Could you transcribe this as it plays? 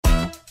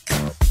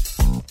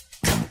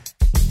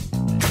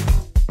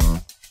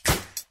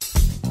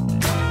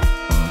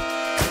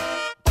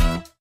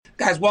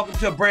Guys, welcome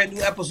to a brand new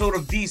episode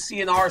of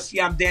DC and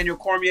RC. I'm Daniel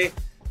Cormier.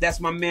 That's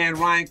my man,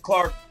 Ryan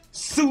Clark,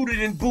 suited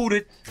and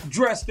booted,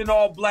 dressed in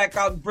all black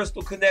out in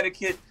Bristol,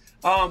 Connecticut.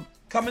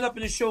 Coming up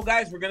in the show,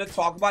 guys, we're going to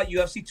talk about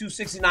UFC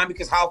 269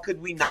 because how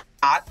could we not?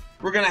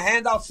 We're going to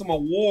hand out some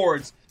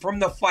awards from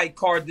the fight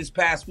card this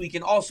past week.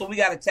 And also, we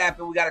got to tap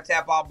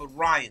out. But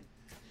Ryan,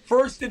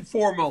 first and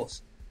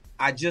foremost,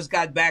 I just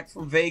got back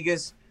from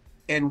Vegas.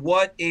 And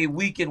what a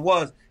week it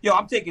was. Yo,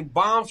 I'm taking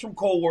bombs from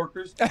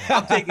coworkers.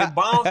 I'm taking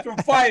bombs from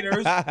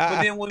fighters.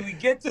 But then when we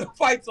get to the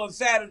fights on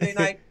Saturday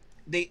night,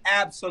 they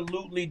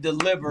absolutely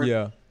delivered.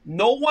 Yeah.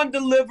 No one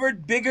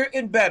delivered bigger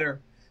and better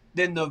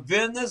than the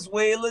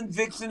Venezuelan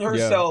vixen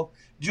herself,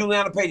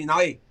 Juliana Pena. Now,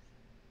 hey,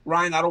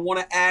 Ryan, I don't want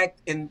to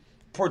act and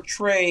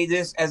portray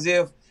this as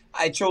if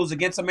I chose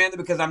against Amanda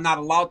because I'm not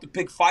allowed to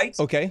pick fights.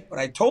 Okay. But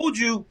I told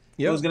you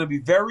it was going to be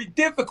very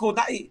difficult.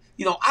 I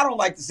don't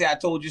like to say I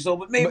told you so,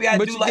 but maybe I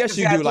do like to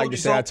say I told you so. Yes, you do like to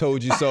say I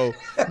told you so.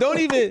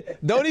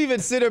 Don't even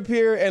sit up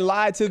here and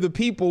lie to the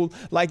people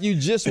like you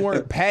just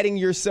weren't patting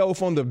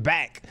yourself on the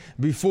back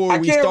before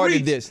we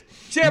started this.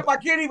 Champ, I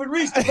can't even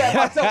reach to pat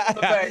myself on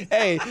the back.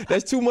 Hey,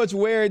 that's too much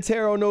wear and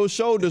tear on those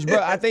shoulders,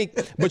 bro.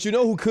 But you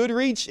know who could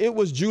reach? It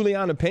was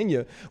Juliana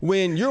Pena.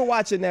 When you're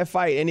watching that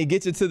fight and it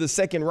gets into the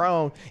second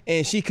round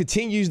and she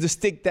continues to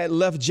stick that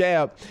left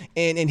jab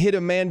and hit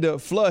Amanda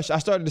flush, I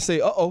started to say,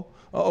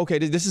 okay,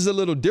 this is a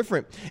little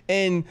different.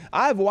 And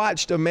I've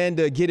watched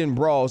Amanda get in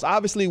brawls.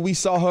 Obviously, we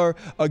saw her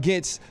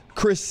against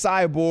Chris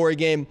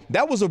Cyborg, and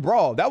that was a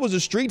brawl. That was a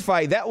street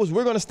fight.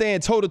 We're going to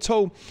stand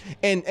toe-to-toe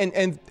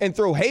and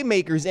throw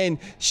haymakers. And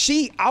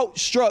she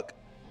outstruck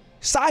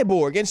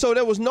Cyborg. And so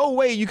there was no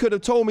way you could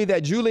have told me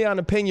that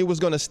Juliana Pena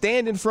was going to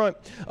stand in front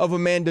of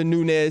Amanda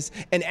Nunes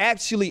and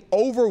actually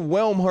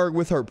overwhelm her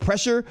with her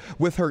pressure,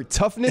 with her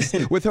toughness,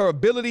 with her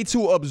ability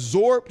to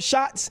absorb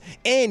shots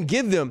and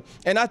give them.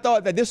 And I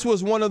thought that this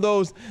was one of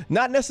those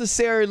not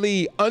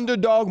necessarily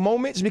underdog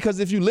moments, because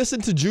if you listen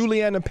to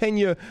Juliana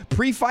Pena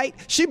pre-fight,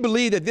 she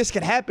believed that this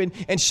could happen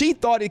and she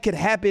thought it could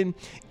happen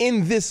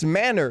in this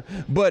manner.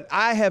 But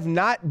I have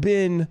not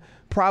been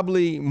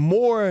probably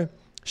more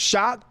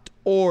shocked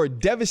or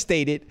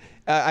devastated,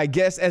 I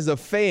guess, as a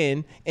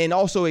fan, and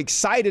also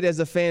excited as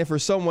a fan for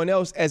someone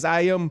else as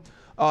I am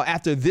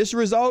after this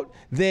result,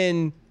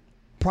 then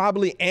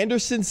probably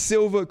Anderson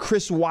Silva,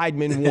 Chris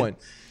Weidman won.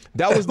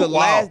 That was the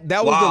last.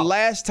 That was the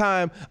last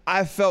time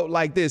I felt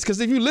like this. Because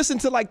if you listen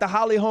to like the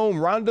Holly Holm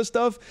Ronda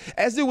stuff,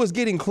 as it was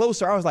getting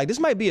closer, I was like, this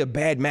might be a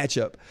bad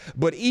matchup.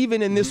 But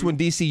even in this one,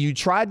 DC, you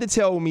tried to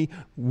tell me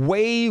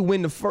way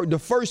when the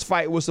first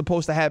fight was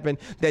supposed to happen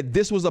that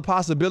this was a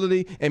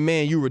possibility, and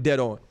man, you were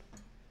dead on.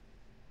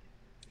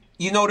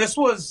 You know, this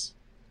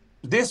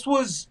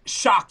was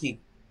shocking.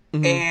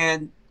 Mm-hmm.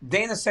 And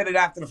Dana said it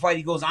after the fight.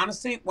 He goes,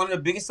 honestly, one of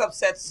the biggest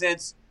upsets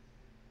since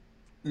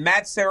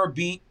Matt Serra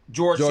beat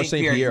George St.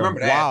 Pierre. You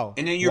remember that? Wow.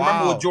 And then you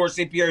remember what George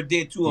St. Pierre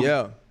did to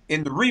him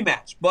in the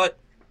rematch. But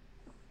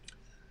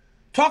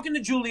talking to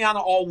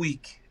Juliana all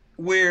week,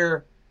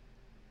 we're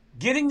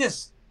getting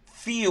this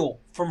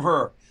feel from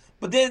her.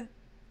 But then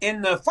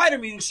in the fighter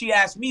meeting, she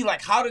asked me,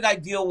 like, how did I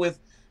deal with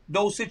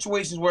those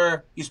situations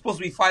where you're supposed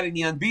to be fighting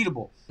the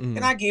unbeatable? Mm.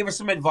 And I gave her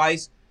some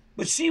advice,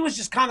 but she was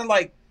just kind of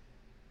like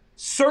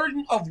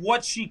certain of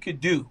what she could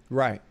do.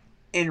 Right.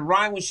 And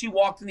Ryan, when she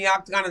walked in the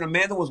octagon and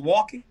Amanda was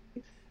walking,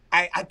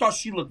 I thought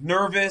she looked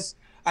nervous.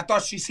 I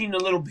thought she seemed a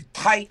little bit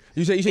tight.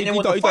 You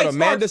thought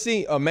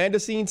Amanda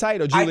seemed tight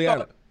or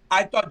Juliana?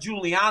 I thought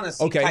Juliana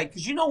seemed tight.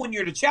 Because you know when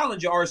you're the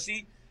challenger,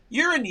 RC,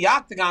 you're in the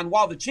octagon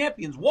while the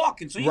champion's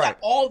walking. So you got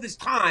all this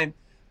time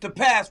to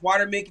pass while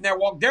they're making their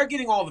walk. They're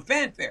getting all the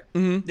fanfare.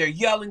 Mm-hmm. They're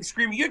yelling,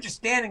 screaming. You're just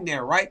standing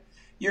there, right?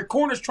 Your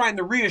corner's trying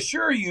to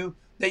reassure you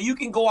that you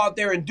can go out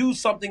there and do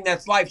something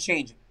that's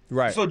life-changing.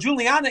 Right. So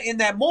Juliana, in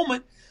that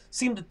moment,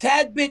 seemed a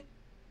tad bit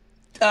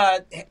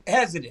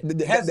hesitant.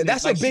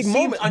 That's like a big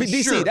moment.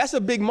 DC, that's a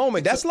big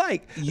moment. That's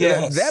like,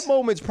 that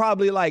moment's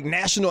probably like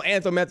national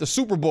anthem at the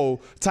Super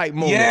Bowl type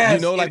moment. Yes, you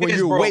know, like when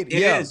you're waiting.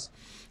 It is.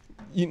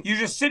 You're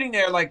just sitting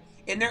there like,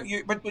 and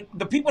but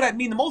the people that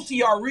mean the most to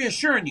you are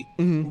reassuring you.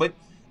 Mm-hmm. But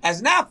as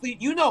an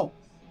athlete, you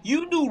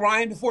knew,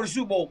 Ryan, before the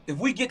Super Bowl, if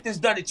we get this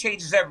done, it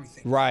changes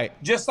everything. Right.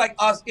 Just like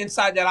us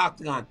inside that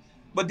octagon.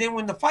 But then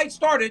when the fight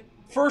started,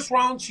 first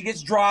round, she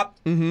gets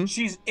dropped. Mm-hmm.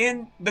 She's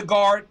in the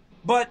guard.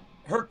 But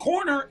her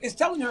corner is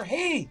telling her,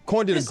 hey,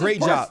 corner did a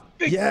great job.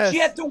 Yes. She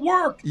had to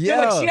work.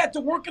 Yeah. Like, she had to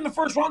work in the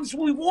first round. This is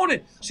what we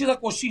wanted. She's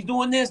like, well, she's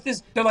doing this.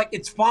 They're like,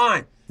 it's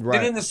fine. Right.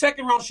 Then in the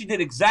second round, she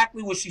did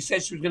exactly what she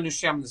said she was going to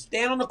do. I'm going to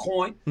stand on the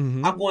coin.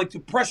 Mm-hmm. I'm going to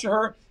pressure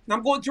her. And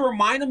I'm going to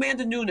remind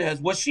Amanda Nunes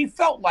what she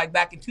felt like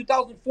back in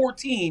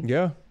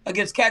 2014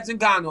 against Kat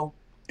Zingano.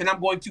 And I'm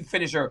going to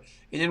finish her.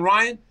 And then,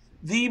 Ryan,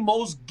 the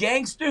most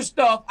gangster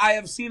stuff I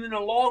have seen in a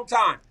long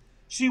time.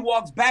 She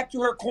walks back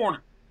to her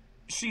corner.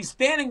 She's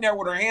standing there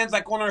with her hands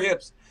like on her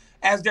hips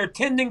as they're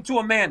tending to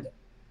Amanda.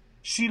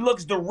 She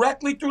looks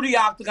directly through the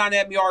octagon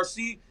at me,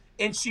 RC,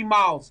 and she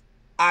mouths,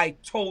 I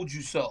told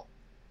you so.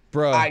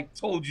 Bro. I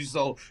told you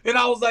so. And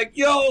I was like,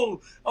 yo,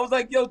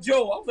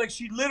 Joe. I was like,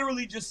 she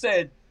literally just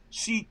said,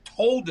 she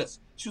told us.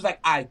 She was like,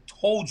 I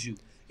told you.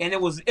 And it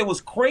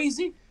was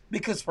crazy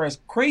because for as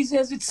crazy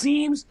as it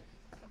seems,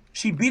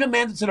 she beat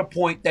Amanda to the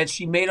point that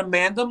she made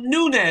Amanda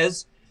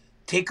Nunes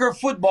take her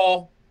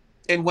football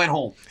and went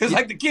home. It's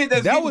like the kid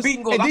that's getting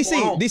beaten goes, I'm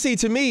going home. DC,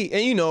 to me,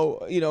 and you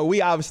know,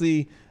 we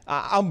obviously,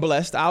 I'm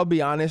blessed. I'll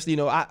be honest. You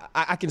know,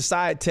 I can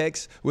side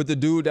text with the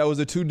dude that was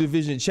a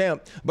 2-division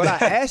champ. But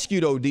I ask you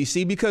though,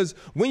 DC, because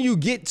when you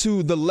get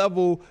to the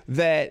level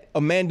that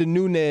Amanda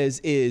Nunes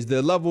is,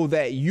 the level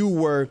that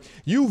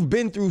you've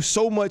been through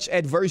so much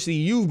adversity.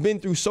 You've been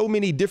through so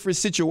many different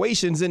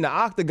situations in the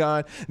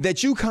octagon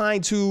that you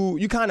kind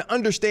of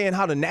understand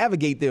how to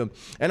navigate them.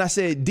 And I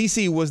said,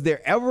 DC, was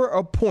there ever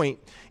a point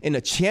in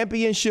a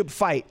championship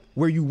fight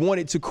where you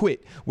wanted to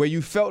quit, where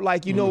you felt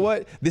like, you know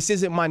what, this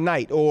isn't my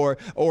night, or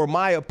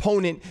my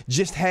opponent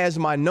just has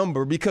my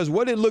number? Because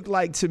what it looked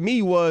like to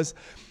me was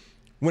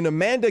when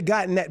Amanda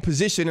got in that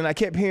position, and I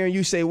kept hearing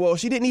you say, well,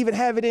 she didn't even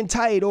have it in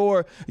tight,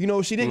 or, you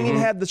know, she didn't even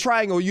have the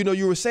triangle. You know,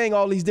 you were saying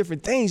all these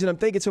different things, and I'm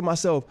thinking to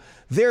myself,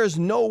 there's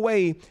no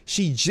way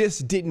she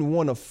just didn't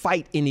want to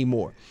fight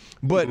anymore.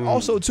 But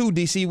also, too,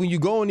 DC, when you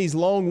go on these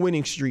long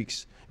winning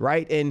streaks,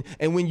 right, and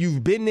when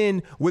you've been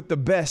in with the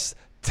best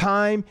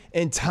time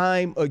and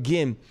time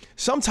again,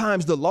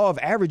 sometimes the law of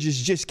averages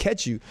just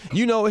catch you.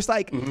 You know, it's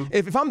like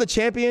if I'm the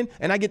champion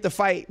and I get to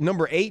fight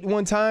number 8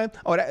 one time,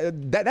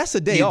 that's a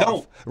day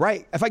off,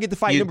 right? If I get to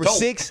fight number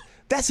 6,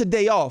 that's a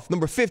day off.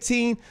 Number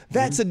 15,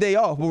 that's a day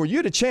off. But when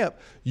you're the champ,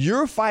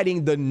 you're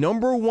fighting the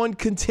number 1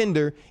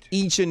 contender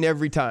each and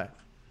every time.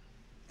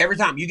 Every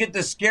time. You get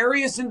the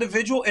scariest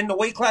individual in the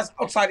weight class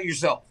outside of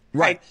yourself,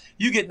 right?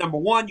 You get number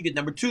 1, you get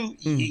number 2,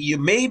 you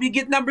maybe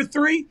get number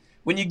 3.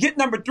 When you get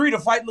number 3, the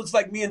fight looks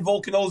like me and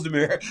Volkan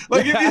Ozdemir.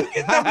 Like, if you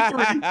get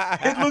number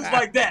 3, it looks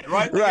like that,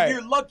 right? Like, if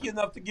you're lucky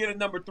enough to get a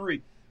number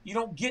 3, you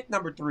don't get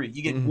number 3.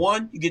 You get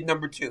 1, you get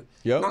number 2.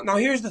 Yep. Now,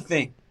 here's the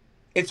thing.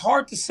 It's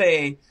hard to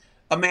say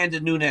Amanda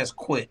Nunes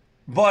quit.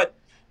 But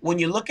when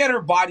you look at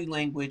her body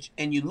language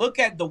and you look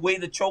at the way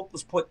the choke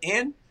was put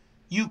in,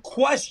 you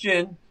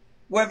question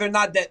whether or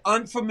not that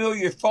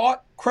unfamiliar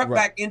thought crept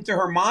back into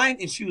her mind.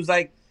 And she was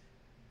like,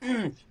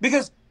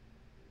 because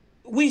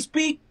we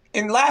speak,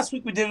 and last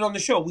week we did it on the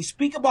show, we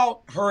speak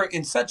about her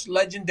in such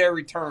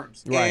legendary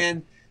terms. Right.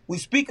 And we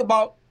speak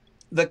about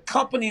the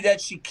company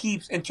that she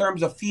keeps in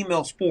terms of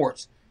female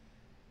sports.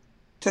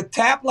 To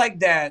tap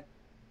like that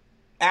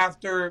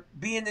after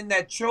being in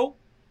that choke,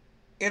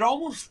 it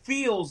almost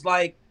feels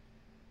like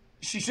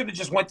she should have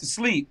just went to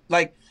sleep.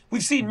 Like,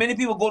 we've seen many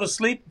people go to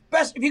sleep.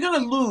 Best, if you're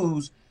going to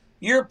lose,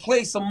 your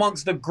place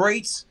amongst the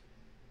greats,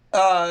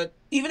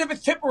 even if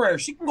it's temporary,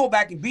 she can go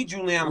back and beat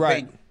Juliana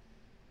Pena.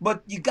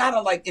 But you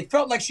gotta, like, it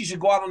felt like she should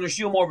go out on her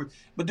shield more.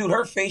 But dude,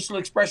 her facial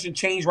expression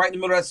changed right in the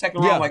middle of that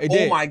second round. Like,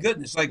 oh my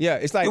goodness! Like,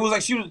 it's like it was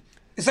like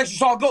it's like she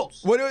saw a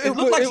ghost. It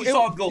looked like she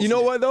saw a ghost. You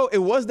know what though? It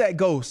was that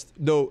ghost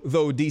though,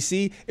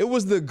 DC. It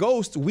was the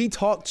ghost we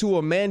talked to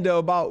Amanda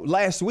about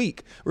last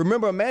week.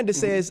 Remember, Amanda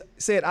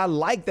said, I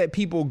like that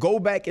people go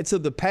back into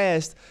the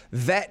past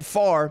that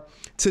far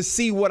to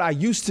see what I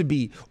used to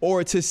be,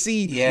 or to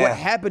see what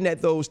happened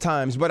at those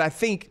times. But I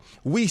think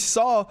we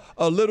saw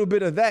a little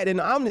bit of that. And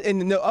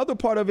the other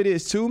part of it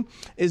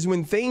is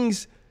when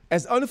things,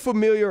 as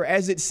unfamiliar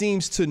as it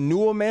seems to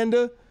new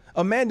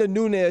Amanda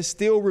Nunes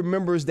still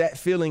remembers that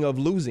feeling of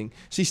losing.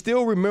 She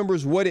still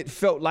remembers what it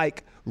felt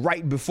like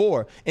right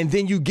before. And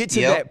then you get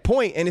to that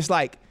point and it's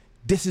like,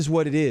 this is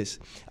what it is.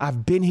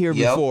 I've been here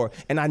before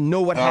and I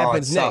know what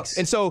happens next.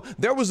 And so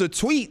there was a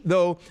tweet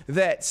though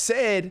that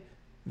said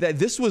that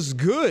this was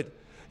good.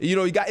 You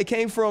know, it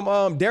came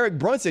from Derek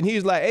Brunson. He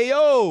was like, hey,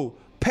 yo,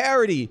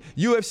 parody,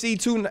 UFC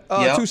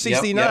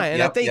 269.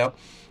 And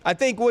I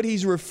think what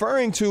he's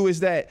referring to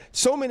is that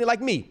so many, like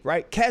me,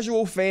 right?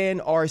 Casual fan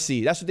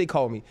RC. That's what they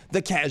call me,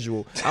 the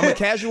casual. I'm a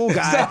casual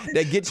guy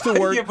that gets to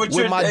work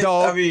with my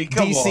dog,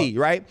 DC,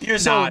 right? You're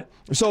not.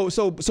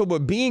 But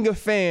being a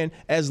fan,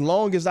 as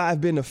long as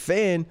I've been a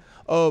fan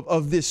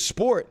of this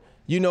sport,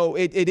 you know,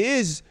 it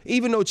is,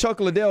 even though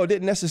Chuck Liddell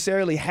didn't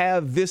necessarily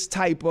have this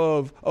type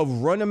of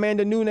run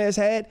Amanda Nunes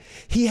had,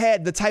 he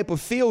had the type of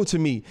feel to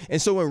me.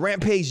 And so when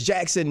Rampage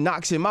Jackson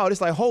knocks him out,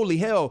 it's like, holy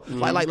hell,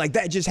 like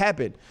that just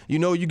happened. You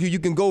know, you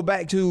can go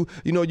back to,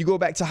 you go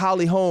back to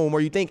Holly Holm,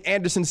 or you think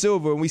Anderson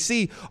Silva, and we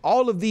see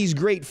all of these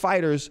great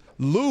fighters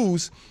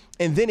lose,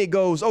 and then it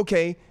goes,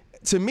 okay,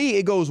 to me,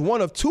 it goes one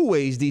of two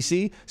ways,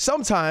 DC.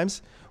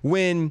 Sometimes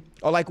when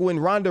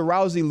Ronda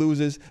Rousey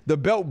loses, the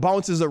belt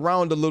bounces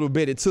around a little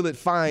bit until it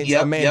finds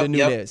Amanda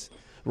Nunes.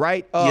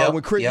 Right?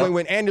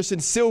 When Anderson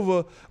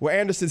Silva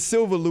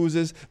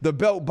loses, the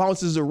belt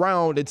bounces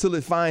around until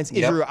it finds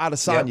Israel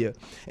Adesanya.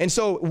 And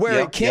so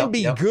where it can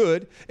be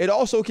good, it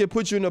also can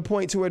put you in a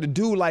point to where the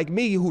dude like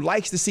me, who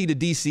likes to see the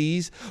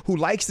DCs, who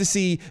likes to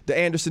see the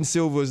Anderson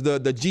Silvas, the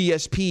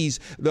GSPs,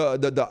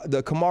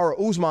 the Kamaru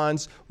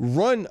Usmans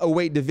run a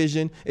weight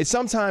division, it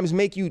sometimes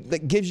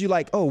gives you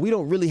like, oh, we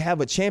don't really have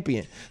a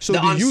champion. So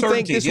do you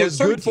think this was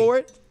good for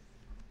it?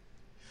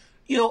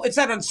 You know, it's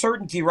that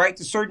uncertainty, right?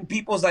 To certain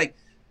people, it's like,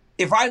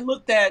 if I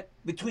looked at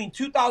between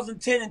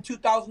 2010 and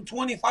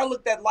 2020, if I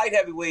looked at light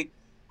heavyweight,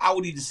 I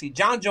would either see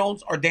John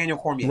Jones or Daniel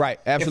Cormier. Right,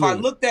 absolutely. If I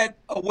looked at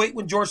a weight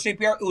with George St.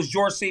 Pierre, it was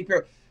George St.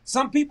 Pierre.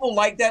 Some people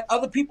like that.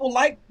 Other people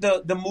like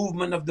the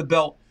movement of the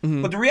belt.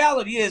 Mm-hmm. But the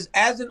reality is,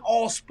 as in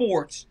all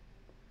sports,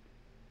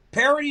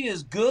 parity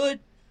is good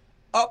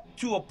up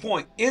to a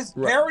point. Is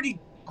parity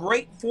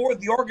great for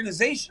the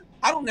organization?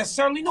 I don't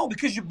necessarily know,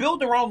 because you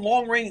build around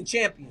long-reigning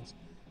champions.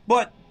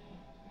 But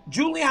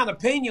Juliana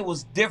Pena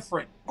was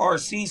different,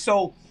 RC.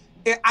 So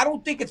I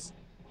don't think it's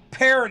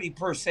parity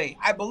per se.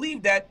 I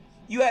believe that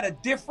you had a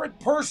different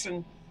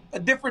person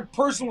with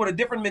a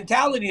different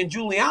mentality in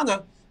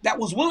Juliana that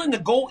was willing to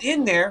go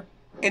in there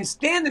and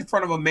stand in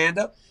front of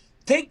Amanda,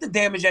 take the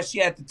damage that she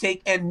had to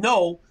take, and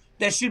know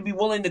that she'd be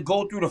willing to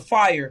go through the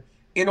fire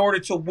in order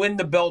to win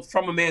the belt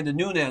from Amanda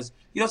Nunes.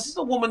 You know, this is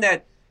a woman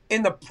that,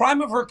 in the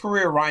prime of her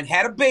career, Ryan,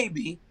 had a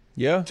baby,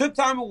 took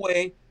time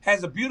away,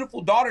 has a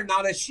beautiful daughter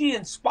now that she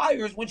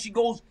inspires when she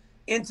goes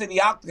into the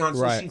octagon.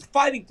 So she's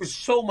fighting for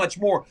so much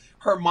more.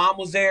 Her mom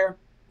was there.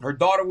 Her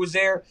daughter was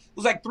there. It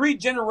was like 3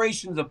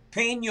 generations of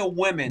Pena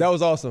women. That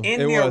was awesome. In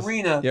the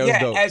arena.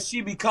 As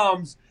she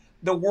becomes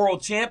the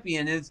world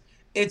champion.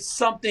 It's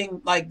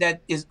something like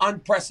that is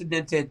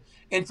unprecedented.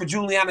 And for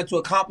Juliana to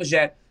accomplish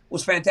that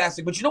was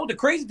fantastic. But you know what the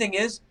crazy thing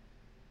is?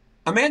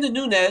 Amanda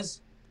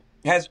Nunes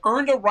has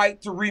earned a right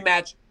to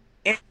rematch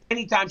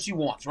anytime she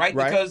wants, right?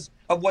 Because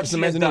of what she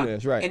has done.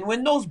 Nunes, right. And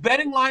when those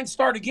betting lines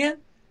start again,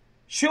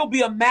 she'll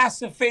be a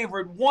massive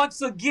favorite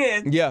once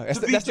again. Yeah,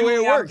 that's the way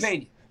it works.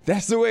 Pena.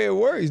 That's the way it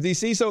works,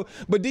 DC. So,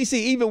 but DC,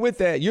 even with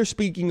that, you're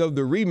speaking of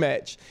the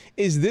rematch.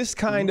 Is this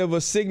kind of a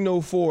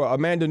signal for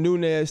Amanda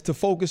Nunes to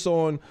focus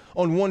on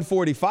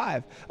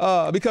 145?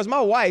 Because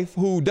my wife,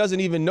 who doesn't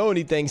even know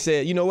anything,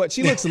 said, you know what,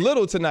 she looks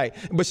little tonight.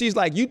 But she's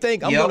like, you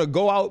think I'm gonna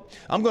go out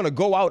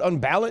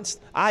unbalanced?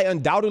 I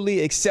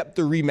undoubtedly accept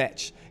the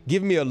rematch.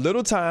 Give me a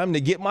little time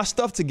to get my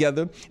stuff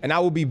together, and I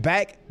will be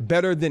back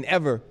better than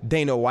ever,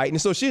 Dana White.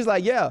 And so she's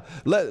like, yeah,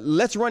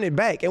 let's run it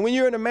back. And when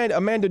you're in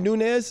Amanda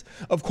Nunes,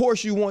 of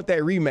course you want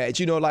that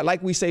rematch. You know,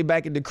 like we say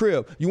back at the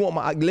crib, you want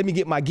let me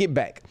get my get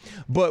back.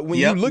 But when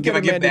you look at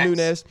Amanda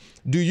Nunes,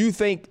 do you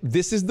think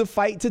this is the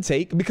fight to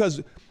take?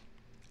 Because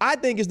I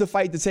think it's the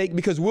fight to take,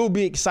 because we'll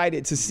be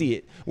excited to see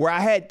it. Where I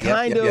had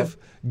kind of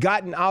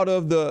gotten out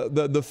of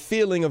the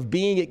feeling of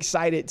being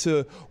excited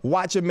to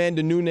watch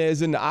Amanda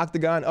Nunes in the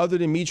octagon, other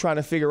than me trying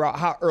to figure out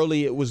how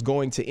early it was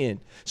going to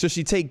end. So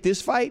she take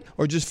this fight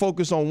or just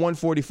focus on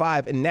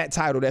 145 and that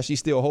title that she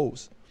still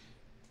holds?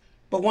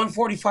 But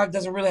 145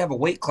 doesn't really have a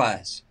weight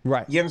class.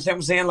 Right. You understand what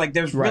I'm saying? Like,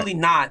 there's really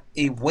not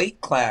a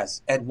weight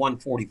class at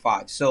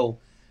 145. So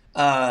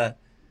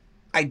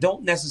I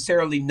don't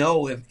necessarily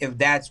know if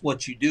that's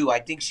what you do. I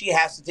think she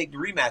has to take the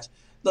rematch.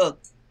 Look,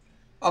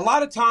 a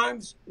lot of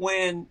times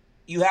when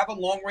you have a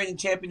long-reigning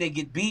champion, they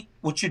get beat.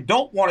 What you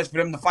don't want is for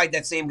them to fight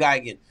that same guy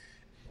again.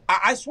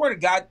 I swear to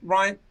God,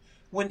 Ryan,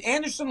 when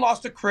Anderson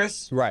lost to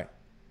Chris,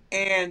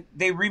 and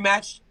they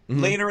rematched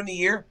later in the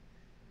year,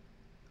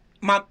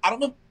 I don't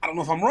know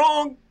if I'm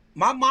wrong.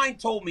 My mind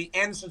told me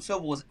Anderson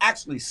Silva was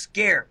actually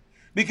scared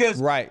because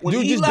when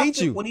dude he just left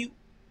beat you. when he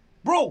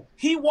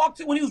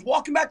was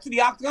walking back to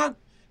the octagon.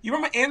 You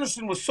remember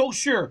Anderson was so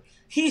sure.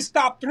 He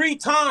stopped 3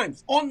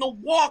 times on the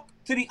walk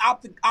to the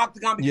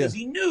octagon because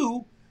he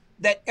knew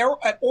that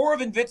aura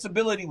of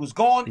invincibility was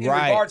gone in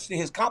regards to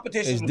his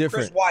competition with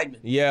Chris Weidman.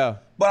 Yeah.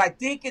 But I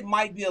think it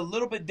might be a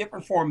little bit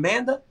different for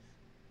Amanda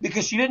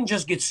because she didn't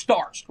just get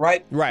starched,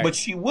 right? But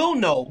she will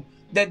know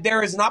that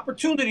there is an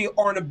opportunity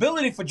or an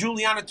ability for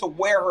Juliana to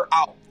wear her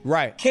out.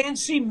 Can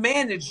she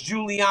manage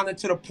Juliana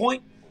to the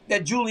point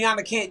that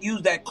Juliana can't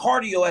use that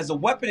cardio as a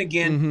weapon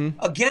again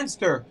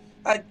against her?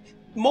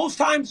 Most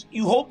times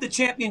you hope the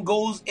champion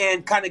goes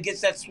and kind of gets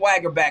that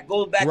swagger back,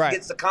 goes back and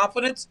gets the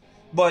confidence.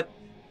 But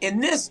in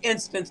this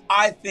instance,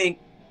 I think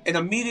an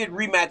immediate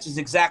rematch is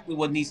exactly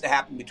what needs to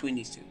happen between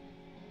these two.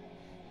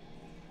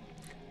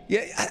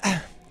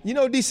 Yeah, you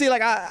know, DC,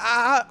 like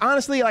I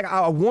honestly, like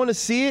I want to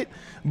see it,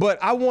 but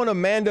I want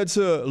Amanda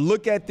to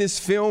look at this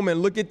film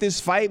and look at this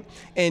fight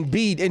and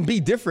be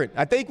different.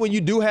 I think when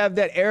you do have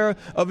that era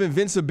of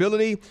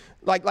invincibility,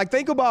 like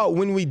think about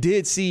when we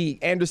did see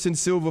Anderson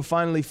Silva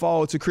finally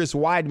fall to Chris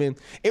Weidman.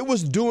 It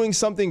was doing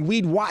something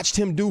we'd watched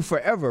him do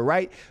forever,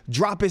 right?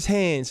 Drop his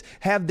hands,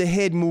 have the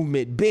head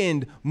movement,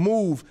 bend,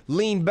 move,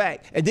 lean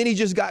back. And then he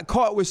just got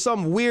caught with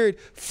some weird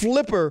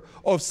flipper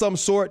of some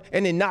sort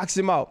and it knocks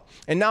him out.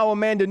 And now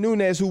Amanda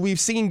Nunes, who we've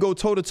seen go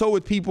toe-to-toe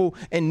with people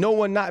and no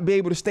one not be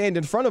able to stand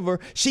in front of her,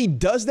 she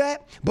does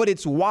that, but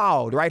it's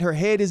wild, right? Her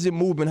head isn't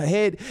moving. Her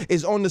head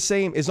is on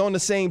the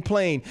same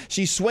plane.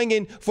 She's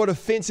swinging for the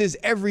fences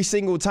every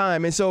single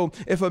time. And so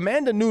if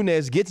Amanda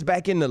Nunes gets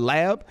back in the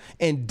lab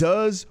and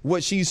does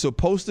what she's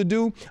supposed to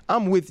do,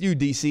 I'm with you,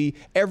 DC.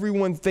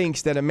 Everyone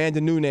thinks that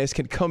Amanda Nunes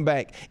can come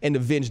back and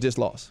avenge this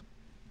loss.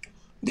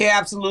 They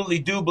absolutely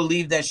do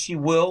believe that she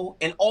will.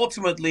 And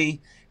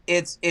ultimately,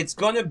 it's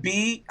going to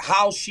be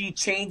how she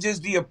changes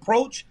the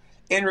approach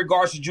in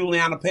regards to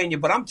Juliana Pena.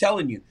 But I'm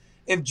telling you,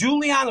 if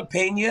Juliana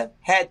Pena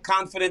had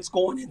confidence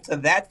going into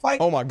that fight,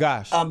 oh my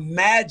gosh,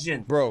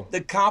 imagine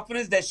the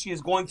confidence that she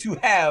is going to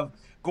have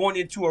going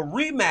into a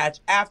rematch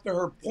after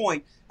her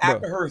point,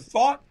 after her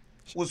thought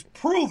was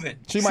proven.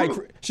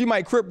 She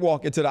might crip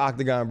walk into the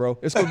octagon, bro.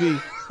 It's gonna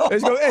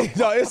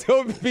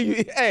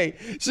be hey,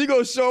 she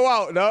gonna show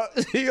out, no?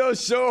 She gonna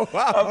show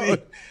out. I mean,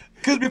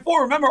 because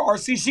before, remember,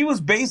 RC, she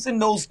was basing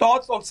those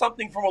thoughts on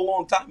something from a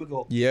long time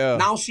ago. Yeah.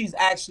 Now she's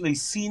actually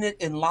seen it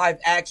in live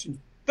action,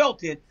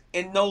 felt it,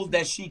 and knows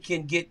that she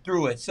can get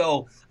through it.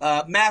 So,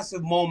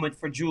 massive moment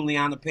for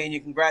Juliana Pena.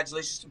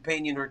 Congratulations to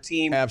Pena and her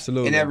team.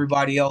 Absolutely. And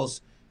everybody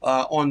else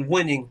on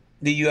winning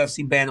the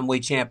UFC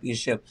Bantamweight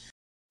Championship.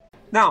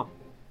 Now,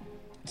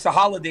 it's a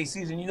holiday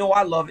season. You know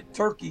I love it.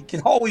 Turkey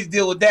can always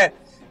deal with that.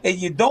 And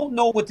you don't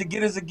know what to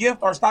get as a gift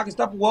or stocking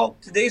stuffer. Well,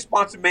 today's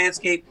sponsor,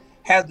 Manscaped,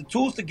 has the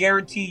tools to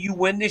guarantee you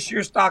win this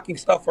year's stocking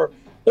stuffer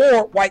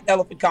or white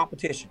elephant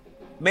competition.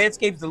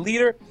 Manscaped's the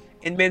leader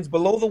in men's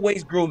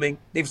below-the-waist grooming.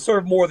 They've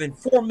served more than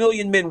 4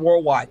 million men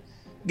worldwide.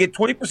 Get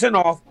 20%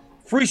 off,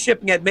 free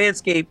shipping at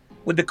Manscaped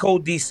with the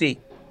code DC.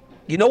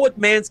 You know what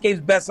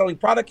Manscaped's best-selling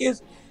product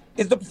is?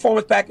 It's the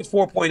Performance Package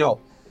 4.0,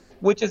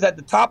 which is at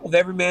the top of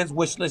every man's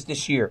wish list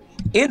this year.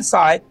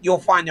 Inside, you'll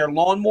find their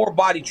lawnmower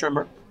body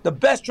trimmer, the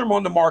best trimmer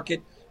on the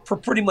market for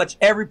pretty much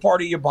every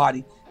part of your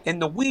body,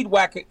 and the Weed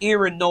Whacker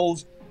ear and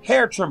nose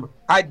hair trimmer.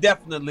 I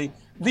definitely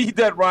need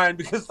that, Ryan,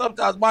 because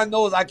sometimes my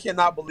nose, I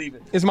cannot believe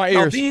it. It's my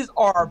ears. Now, these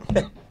are,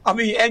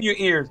 and your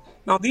ears.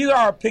 Now, these are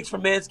our picks for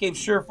Manscaped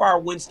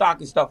Surefire Win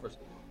Stocking Stuffers.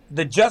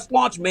 The just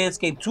launched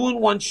Manscaped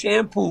 2-in-1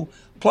 shampoo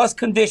plus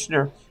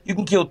conditioner. You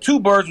can kill 2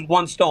 birds with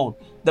 1 stone.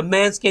 The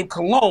Manscaped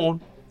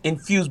Cologne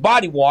infused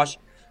body wash.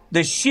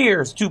 The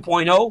Shears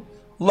 2.0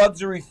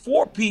 luxury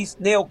 4-piece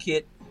nail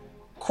kit.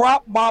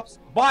 Crop Mops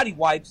body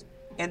wipes.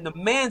 And the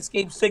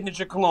Manscaped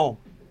Signature Cologne.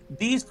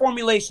 These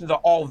formulations are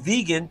all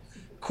vegan,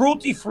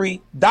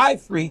 cruelty-free,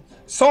 dye-free,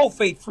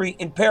 sulfate-free,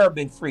 and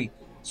paraben-free.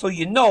 So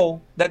you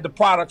know that the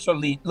products are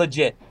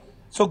legit.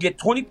 So get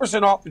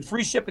 20% off and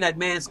free shipping at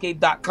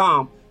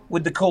manscaped.com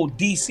with the code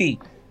DC.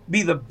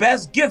 Be the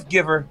best gift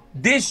giver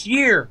this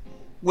year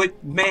with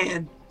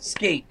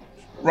Manscaped.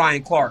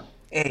 Ryan Clark.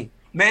 Hey,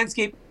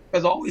 Manscaped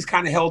has always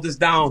kind of held us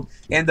down.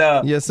 And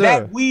yes, sir.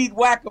 That Weed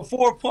Whacker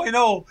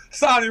 4.0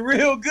 sounded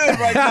real good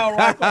right now,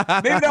 Ryan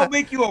Clark. Maybe that'll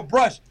make you a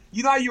brush.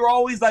 You know how you're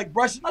always like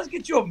brushing? Let's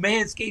get you a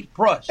Manscaped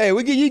brush. Hey,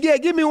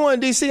 give me one,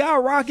 DC.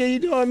 I'll rock it. You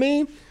know what I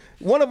mean?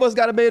 One of us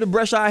got to be able to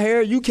brush our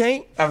hair. You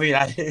can't. I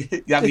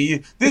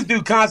mean, this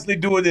dude constantly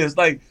doing this.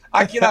 Like,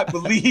 I cannot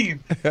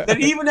believe that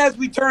even as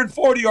we turn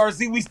 40,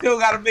 RC, we still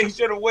got to make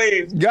sure the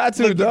waves got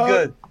to, looking dog.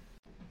 Good.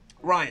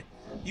 Ryan,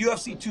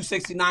 UFC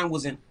 269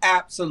 was an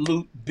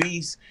absolute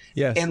beast.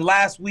 Yes. And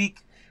last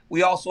week,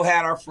 we also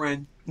had our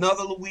friend,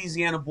 another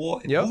Louisiana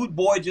boy, Boot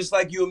boy, just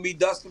like you and me,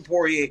 Dustin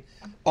Poirier,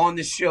 on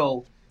the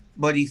show.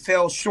 But he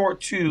fell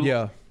short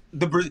to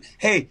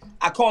hey,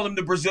 I call him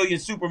the Brazilian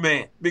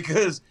Superman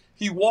because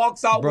he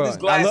walks out with his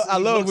glasses. I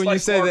love when you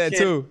say that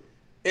too.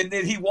 And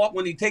then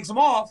when he takes them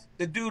off,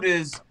 the dude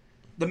is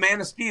the man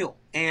of steel.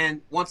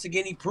 And once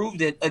again, he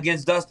proved it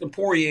against Dustin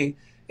Poirier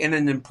in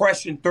an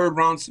impression 3rd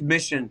round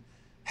submission.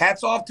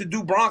 Hats off to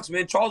Du Bronx,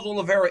 man. Charles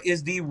Oliveira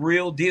is the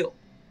real deal.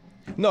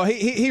 No,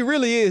 he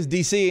really is,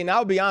 DC. And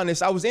I'll be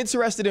honest, I was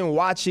interested in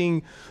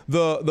watching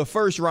the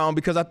first round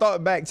because I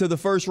thought back to the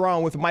first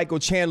round with Michael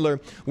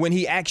Chandler when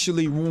he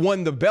actually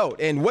won the belt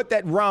and what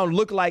that round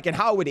looked like and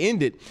how it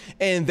ended.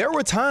 And there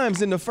were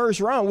times in the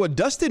first round where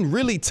Dustin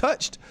really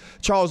touched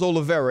Charles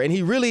Oliveira. And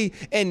he really,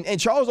 and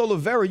Charles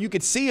Oliveira, you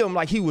could see him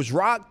like he was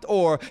rocked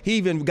or he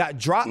even got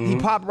dropped. Mm-hmm. He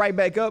popped right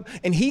back up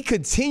and he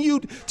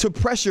continued to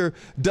pressure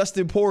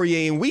Dustin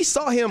Poirier. And we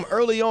saw him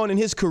early on in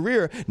his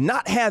career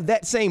not have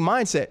that same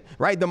mindset.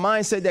 Right? The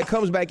mindset that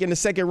comes back in the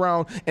second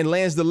round and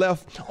lands the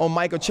left on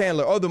Michael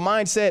Chandler, or the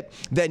mindset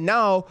that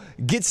now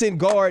gets in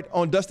guard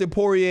on Dustin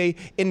Poirier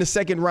in the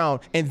second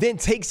round and then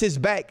takes his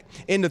back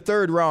in the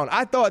 3rd round.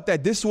 I thought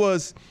that this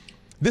was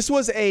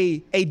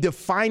a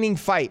defining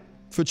fight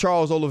for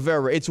Charles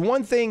Oliveira. It's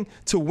one thing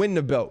to win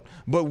the belt,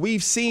 but we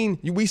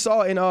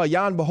saw in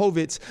Jan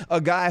Blachowicz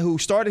a guy who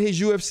started his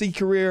UFC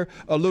career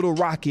a little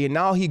rocky, and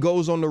now he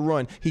goes on the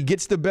run. He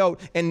gets the belt,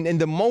 and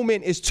the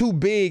moment is too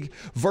big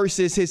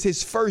versus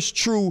his first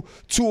true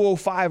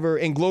 205er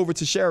in Glover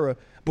Teixeira.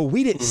 But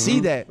we didn't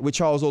see that with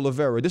Charles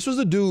Oliveira. This was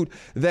a dude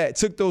that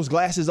took those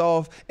glasses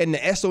off and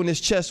the S on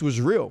his chest was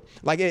real.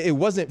 Like it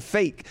wasn't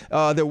fake.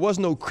 There was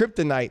no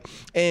kryptonite.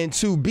 And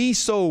to be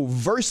so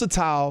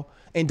versatile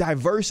and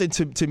diverse, and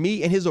to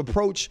me, and his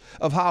approach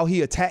of how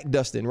he attacked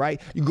Dustin,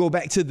 right? You go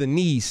back to the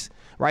knees,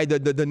 right?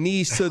 The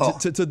knees to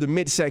the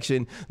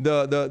midsection,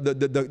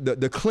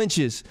 the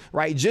clinches,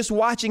 right? Just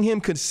watching him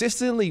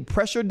consistently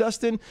pressure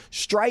Dustin,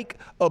 strike,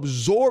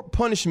 absorb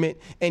punishment,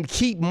 and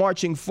keep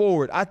marching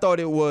forward. I thought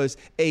it was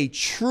a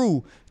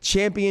true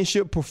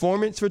championship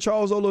performance for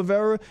Charles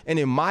Oliveira, and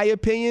in my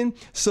opinion,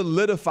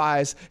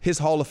 solidifies his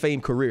Hall of Fame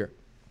career.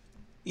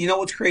 You know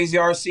what's crazy,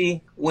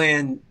 RC?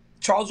 When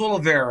Charles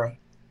Oliveira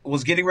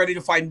was getting ready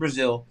to fight in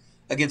Brazil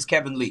against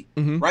Kevin Lee,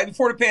 right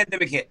before the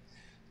pandemic hit.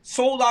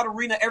 Sold out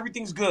arena,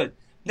 everything's good.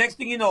 Next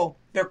thing you know,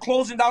 they're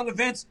closing down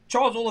events.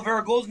 Charles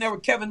Oliveira goes in there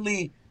with Kevin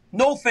Lee,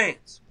 no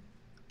fans.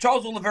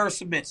 Charles Oliveira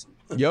submits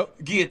him.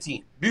 Yep.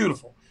 Guillotine.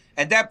 Beautiful.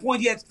 At that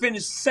point, he had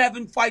finished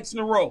 7 fights in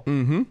a row.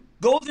 Mm-hmm.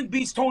 Goes and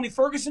beats Tony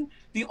Ferguson.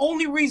 The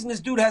only reason this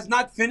dude has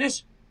not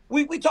finished,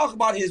 we talk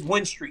about his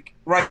win streak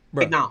right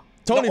now.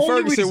 Tony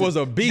Ferguson was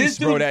a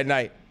beast, bro, that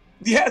night.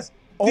 Yes.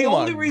 The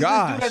only reason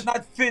gosh. this dude has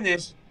not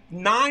finished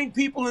 9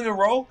 people in a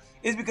row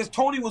is because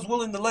Tony was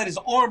willing to let his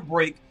arm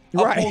break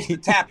opposed to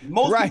tapping.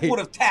 Most people would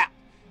have tapped.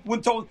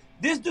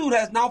 This dude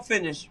has now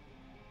finished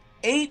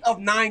 8 of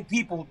 9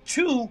 people,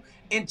 2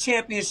 in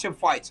championship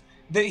fights.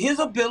 His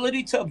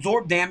ability to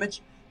absorb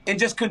damage and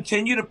just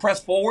continue to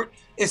press forward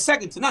is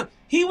second to none.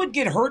 He would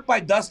get hurt by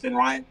Dustin,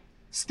 Ryan,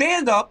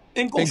 stand up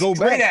and go straight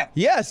back. at him.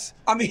 Yes.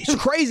 I mean, it's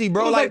crazy,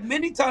 bro. Like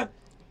many times,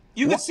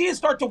 you could see it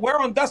start to wear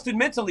on Dustin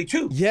mentally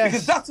too. Yes.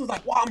 Because Dustin's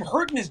like, wow, I'm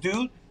hurting this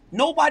dude.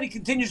 Nobody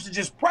continues to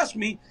just press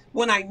me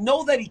when I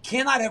know that he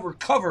cannot have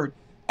recovered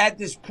at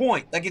this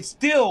point. Like, it's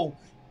still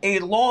a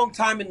long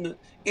time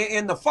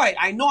in the fight.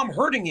 I know I'm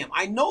hurting him.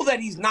 I know that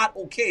he's not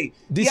okay.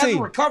 DC. He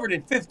hasn't recovered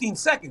in 15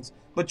 seconds.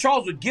 But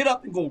Charles would get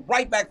up and go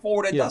right back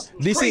forward at Dustin.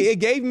 DC, crazy. it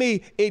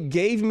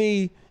gave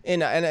me, and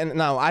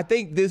now I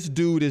think this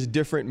dude is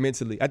different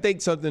mentally. I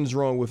think something's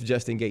wrong with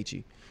Justin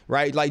Gaethje.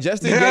 Right, like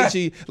Justin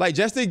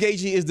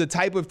Gaethje is the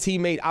type of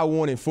teammate I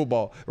want in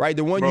football. Right,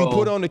 the one you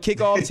put on the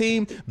kickoff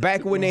team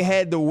back when they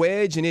had the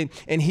wedge, and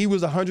he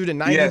was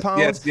 190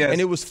 pounds, and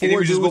it was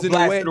 4 dudes in the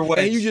wedge,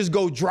 and you just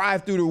go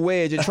drive through the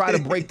wedge and try to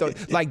break the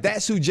like.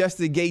 That's who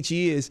Justin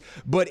Gaethje is.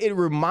 But it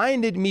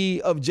reminded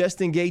me of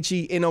Justin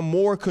Gaethje in a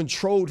more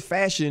controlled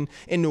fashion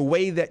in the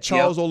way that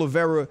Charles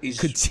Oliveira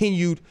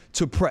continued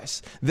to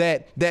press.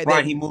 That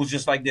he moves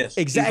just like this.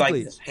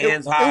 Exactly, He's like this.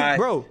 Hands high,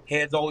 bro.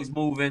 Hands always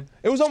moving.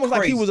 It was almost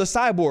like he was a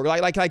cyborg,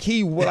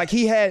 like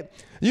he had,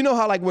 you know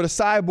how like with a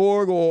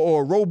cyborg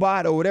or a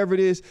robot or whatever it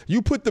is,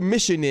 you put the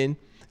mission in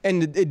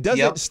and it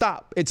doesn't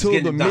stop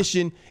until the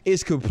mission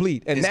is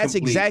complete. And that's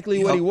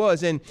exactly what he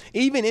was. And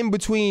even in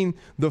between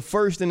the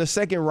first and the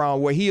second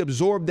round where he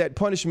absorbed that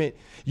punishment,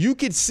 you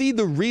could see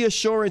the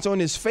reassurance on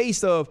his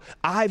face of,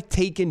 I've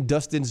taken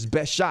Dustin's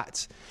best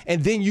shots.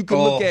 And then you could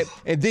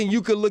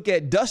look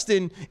at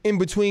Dustin in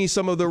between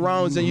some of the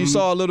rounds and you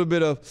saw a little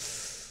bit of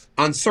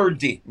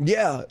uncertainty.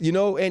 Yeah, you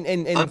know,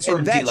 and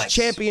that's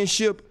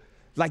championship,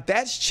 like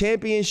that's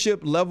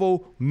championship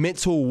level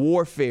mental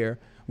warfare,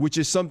 which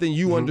is something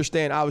you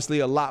understand obviously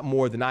a lot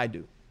more than I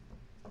do.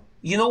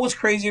 You know what's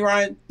crazy,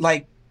 Ryan?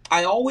 Like,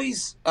 I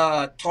always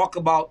talk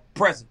about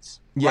presence.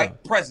 Yeah.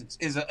 Right? Presence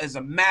is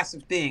a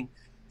massive thing,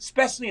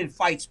 especially in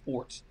fight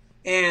sports.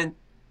 And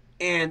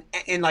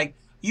like,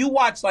 you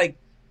watch like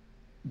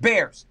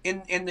bears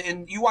and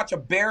you watch a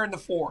bear in the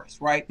forest,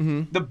 right?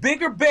 Mm-hmm. The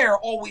bigger bear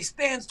always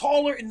stands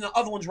taller and the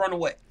other ones run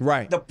away.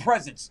 Right. The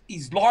presence.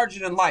 He's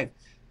larger than life.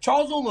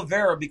 Charles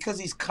Oliveira, because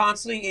he's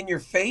constantly in your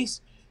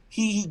face,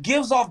 he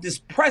gives off this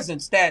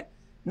presence that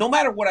no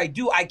matter what I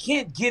do, I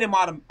can't get him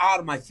out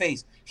of my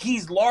face.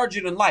 He's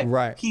larger than life.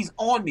 Right. He's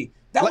on me.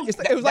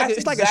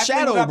 It's like a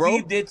shadow,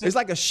 bro. It's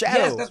like a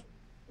shadow. Yes,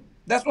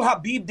 that's what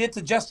Khabib did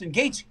to Justin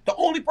Gaethje. The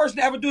only person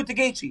to ever do it to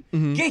Gaethje.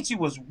 Mm-hmm. Gaethje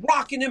was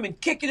rocking him and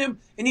kicking him,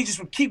 and he just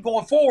would keep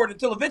going forward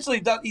until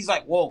eventually he's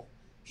like, whoa,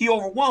 he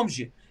overwhelms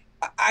you.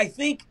 I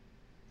think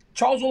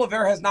Charles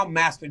Oliveira has now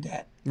mastered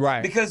that.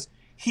 Right. Because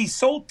he's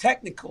so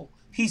technical,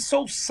 he's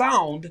so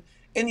sound,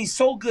 and he's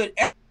so good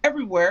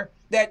everywhere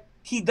that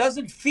he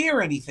doesn't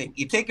fear anything.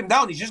 You take him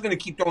down, he's just going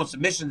to keep throwing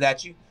submissions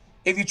at you.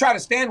 If you try to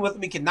stand with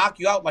him, he can knock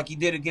you out like he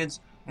did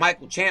against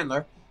Michael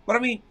Chandler. But, I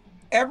mean,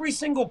 every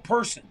single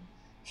person,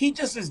 he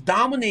just is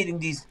dominating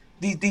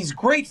these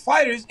great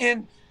fighters,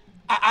 and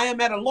I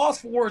am at a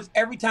loss for words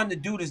every time the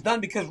dude is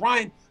done because,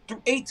 Ryan,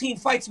 through 18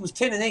 fights, he was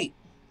 10-8.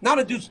 Now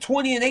the dude's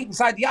 20-8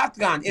 inside the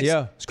octagon.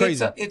 It's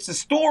crazy. It's a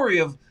story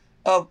of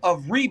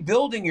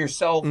rebuilding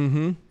yourself.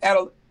 Mm-hmm.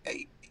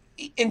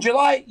 In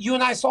July, you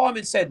and I saw him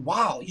and said,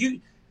 wow, you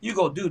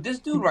go, dude, this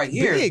dude right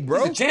here, big,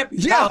 bro. He's a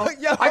champion. Yeah,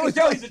 I can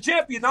tell he's a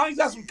champion. Now he's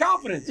got some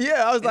confidence.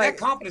 Yeah, I was like,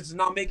 that confidence is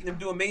now making him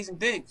do amazing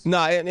things.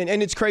 Nah, and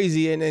it's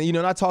crazy. And you know,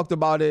 and I talked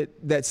about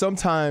it that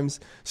sometimes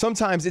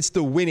it's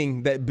the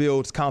winning that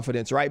builds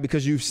confidence, right?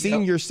 Because you've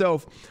seen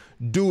yourself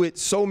do it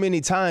so many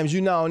times,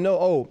 you now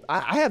know,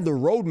 I have the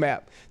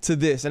roadmap to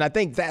this. And I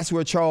think that's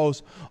where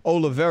Charles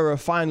Oliveira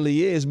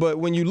finally is. But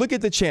when you look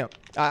at the champ,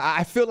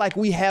 I feel like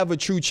we have a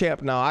true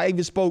champ now. I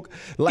even spoke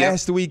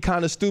last week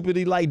kind of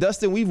stupidly like,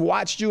 Dustin, we've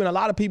watched you, and a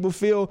lot of people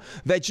feel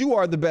that you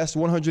are the best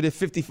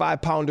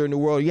 155-pounder in the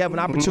world. You have an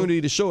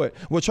opportunity to show it.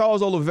 Well,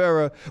 Charles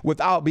Oliveira,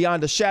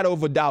 beyond a shadow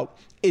of a doubt,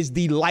 is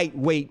the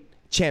lightweight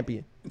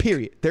champion,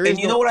 period. Can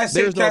I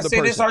say this,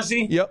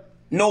 RC? Yep.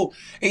 No.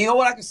 And you know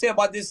what I can say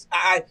about this?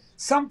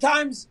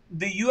 Sometimes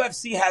the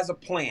UFC has a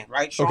plan,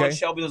 right? Sean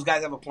Shelby, those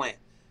guys have a plan.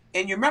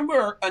 And you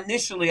remember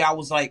initially I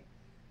was like,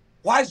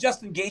 why is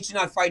Justin Gaethje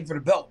not fighting for the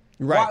belt?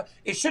 Right.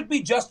 It should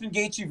be Justin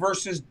Gaethje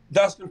versus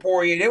Dustin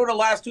Poirier. They were the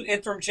last 2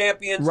 interim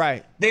champions.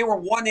 Right. They were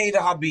 1A to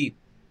Khabib.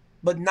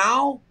 But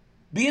now,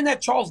 being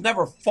that Charles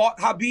never fought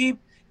Khabib,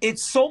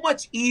 it's so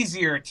much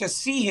easier to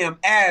see him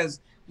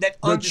as that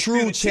the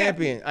true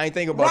champion. I ain't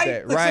think about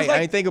that. Right. Like,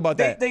 I ain't think about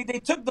that. They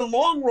took the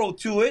long road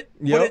to it,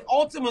 but it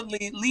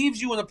ultimately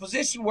leaves you in a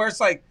position where it's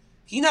like,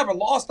 he never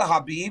lost to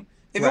Khabib.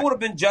 If it would have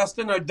been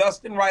Justin or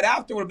Dustin right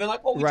after, it would have been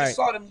like, oh, we just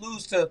saw them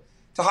lose to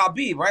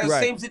Khabib, right? The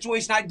same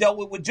situation I dealt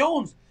with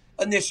Jones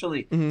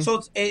initially. So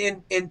it's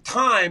in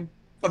time,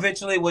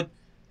 eventually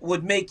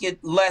would make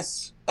it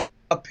less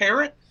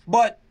apparent.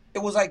 But it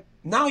was like,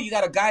 now you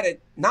got a guy that,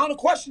 now the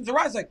questions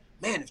arise like,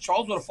 man, if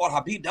Charles would have fought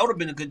Khabib, that would have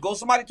been a good goal.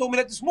 Somebody told me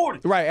that this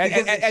morning. Right,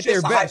 at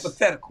their best.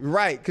 Hypothetical.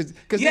 Right, because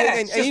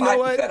and you know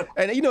what?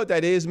 And you know what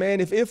that is,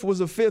 man. If was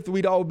a fifth,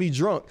 we'd all be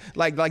drunk.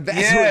 Like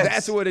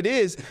that's what it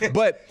is.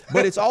 But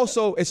it's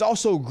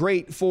also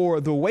great for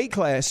the weight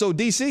class. So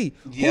DC,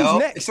 who's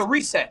next? It's a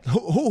reset.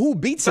 Who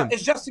beats him?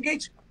 It's Justin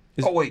Gaethje.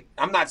 Oh wait,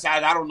 I'm not.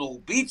 I don't know who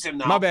beats him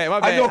now. My bad.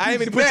 I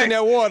ain't even put you in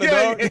that water,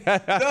 dog.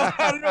 No,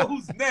 I don't know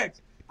who's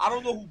next. I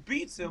don't know who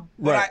beats him,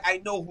 but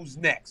I know who's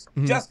next.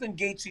 Justin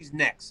Gaethje's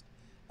next.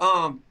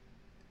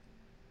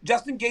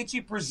 Justin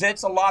Gaethje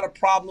presents a lot of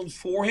problems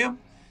for him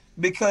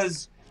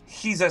because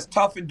he's as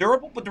tough and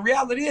durable. But the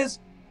reality is,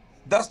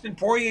 Dustin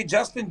Poirier,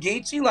 Justin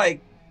Gaethje,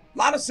 like a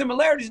lot of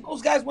similarities.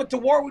 Those guys went to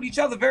war with each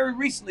other very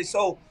recently.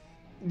 So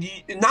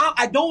now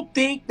I don't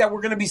think that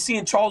we're going to be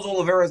seeing Charles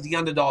Oliveira as the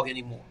underdog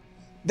anymore.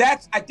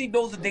 I think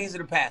those are days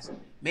of the past.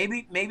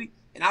 Maybe,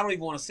 and I don't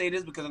even want to say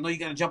this because I know you're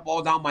going to jump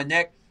all down my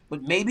neck.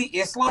 But maybe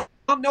Islam,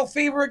 I'm no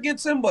favor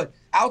against him. But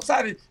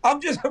outside of,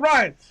 I'm just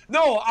Ryan.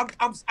 No,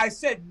 I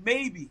said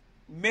maybe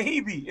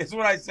is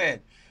what I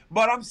said.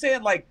 But I'm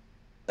saying like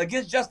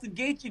against Justin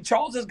Gaethje,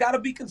 Charles has got to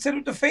be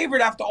considered the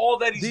favorite after all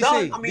that he's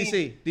done. I mean,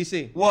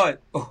 DC.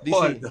 What?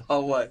 DC.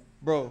 What?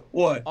 Bro.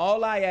 What?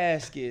 All I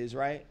ask is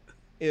right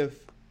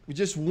if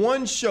just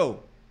one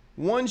show.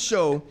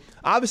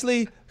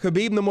 Obviously,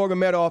 Khabib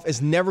Nurmagomedov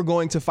is never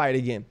going to fight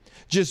again.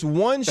 Just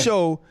one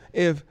show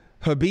if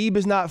Khabib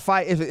is not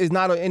if it's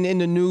not in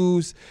the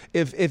news,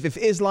 if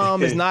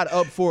Islam is not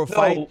up for a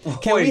fight,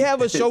 can we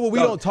have a show where we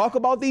don't talk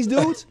about these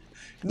dudes?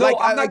 No,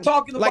 I'm not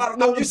talking about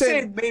it. I'm just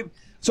saying, maybe.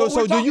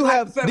 So do you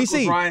have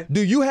DC? Ryan.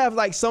 Do you have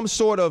like some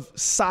sort of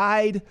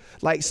side,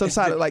 like some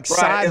side like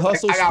side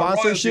hustle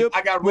sponsorship?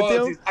 I got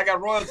royalties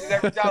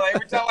every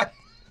time.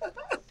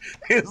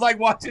 It's like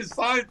watching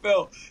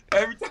Seinfeld.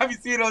 Every time you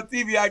see it on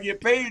TV, I get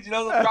paid.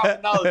 I'm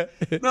dropping dollars.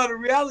 No, the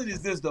reality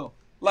is this though.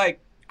 Like,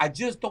 I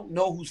just don't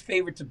know who's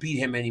favorite to beat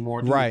him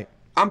anymore. Dude. Right.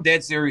 I'm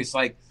dead serious.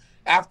 Like,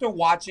 after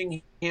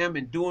watching him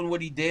and doing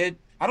what he did,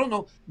 I don't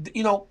know.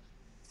 You know,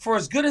 for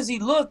as good as he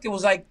looked, it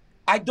was like,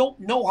 I don't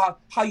know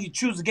how you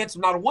choose against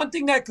him. Now, the one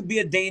thing that could be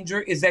a danger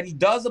is that he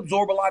does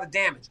absorb a lot of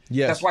damage.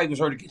 Yes. That's why he was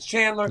hurt against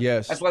Chandler.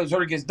 Yes. That's why he was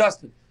hurt against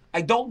Dustin.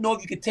 I don't know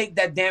if you could take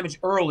that damage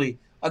early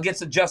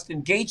against a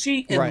Justin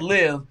Gaethje and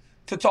live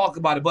to talk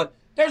about it. But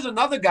there's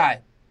another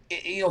guy.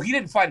 You know, he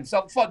didn't fight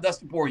himself. He fought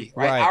Dustin Poirier,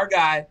 right? Our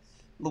guy,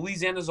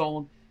 Louisiana's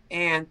own.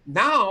 And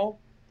now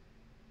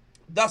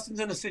Dustin's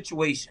in a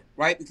situation,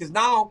 right? Because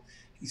now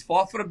he's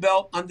fought for the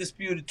belt,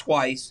 undisputed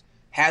twice,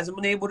 hasn't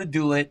been able to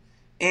do it,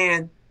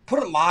 and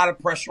put a lot of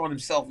pressure on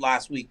himself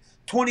last week.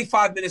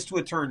 25 minutes to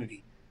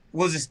eternity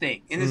was his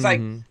thing. And it's like,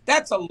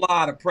 that's a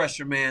lot of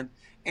pressure, man.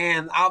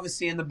 And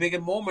obviously in the bigger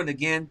moment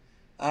again,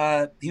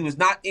 he was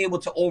not able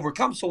to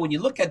overcome. So when you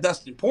look at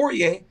Dustin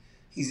Poirier,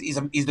 he's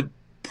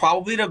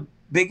probably the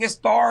biggest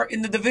star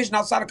in the division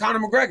outside of Conor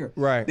McGregor.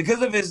 Right.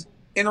 Because of his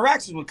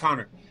interactions with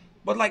Conor.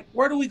 But, like,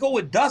 where do we go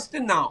with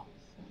Dustin now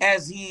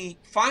as he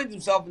finds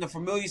himself in a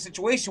familiar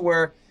situation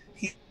where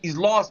he's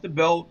lost the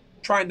belt,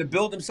 trying to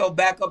build himself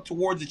back up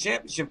towards the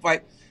championship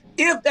fight,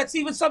 if that's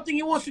even something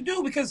he wants to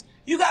do? Because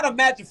you got to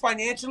imagine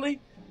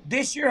financially,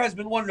 this year has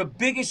been one of the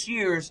biggest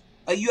years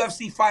a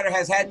UFC fighter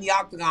has had in the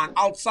octagon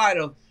outside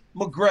of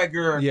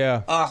McGregor,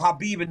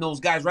 Khabib, and those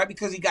guys, right?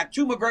 Because he got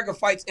 2 McGregor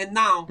fights and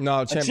now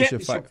a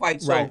championship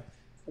fight. So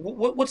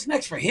what's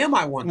next for him,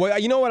 I wonder? Well,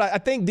 you know what? I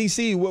think,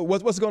 DC,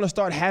 what's going to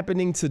start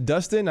happening to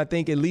Dustin, I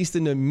think at least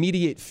in the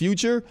immediate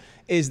future,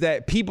 is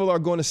that people are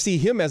going to see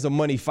him as a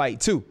money fight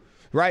too.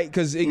 Right,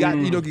 because it got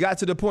it got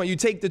to the point you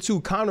take the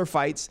 2 Conor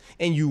fights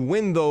and you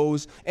win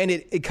those, and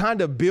it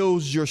kind of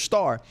builds your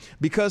star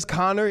because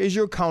Conor is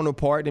your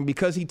counterpart, and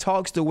because he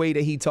talks the way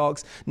that he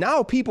talks.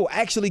 Now people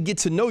actually get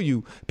to know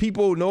you.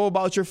 People know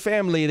about your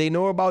family. They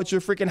know about your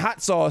freaking hot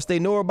sauce. They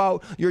know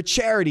about your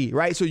charity.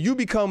 Right, so you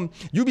become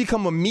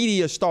a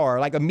media star,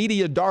 like a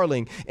media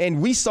darling,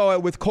 and we saw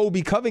it with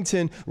Colby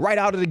Covington right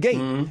out of the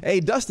gate. Hey,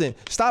 Dustin,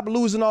 stop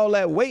losing all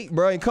that weight,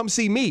 bro, and come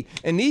see me.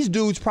 And these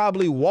dudes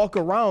probably walk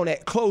around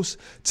at close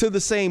to the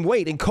same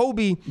weight. And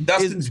Kobe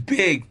Dustin's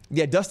big.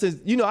 Yeah,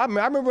 Dustin, you know, I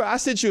remember I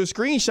sent you a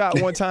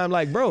screenshot one time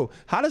like, bro,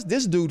 how does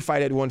this dude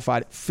fight at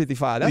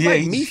 155? That's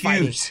like me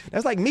fighting.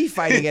 That's like me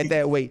fighting at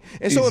that weight.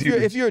 And so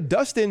if you're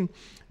Dustin,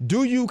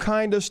 do you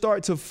kind of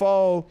start to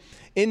fall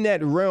in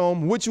that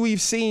realm, which we've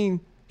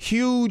seen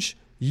huge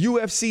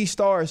UFC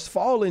stars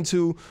fall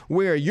into,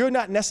 where you're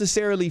not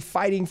necessarily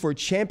fighting for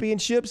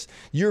championships,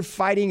 you're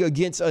fighting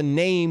against a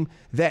name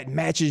that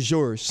matches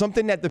yours,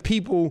 something that the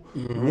people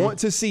want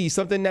to see,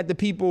 something that the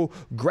people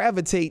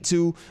gravitate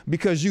to,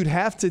 because you'd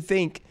have to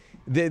think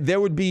that there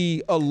would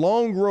be a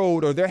long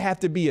road, or there have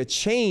to be a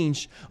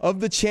change of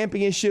the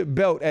championship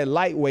belt at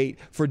lightweight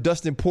for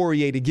Dustin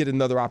Poirier to get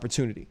another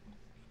opportunity.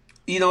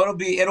 it'll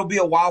be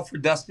a while for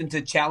Dustin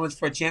to challenge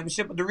for a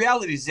championship. But the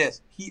reality is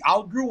this: he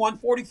outgrew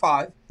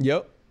 145.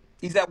 Yep.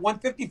 He's at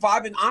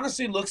 155, and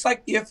honestly, it looks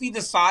like if he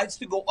decides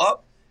to go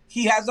up,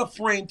 he has a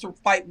frame to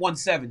fight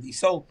 170.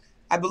 So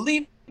I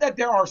believe that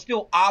there are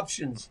still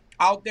options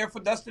out there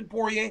for Dustin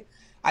Poirier.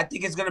 I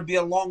think it's going to be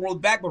a long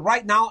road back. But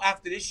right now,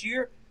 after this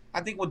year,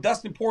 I think what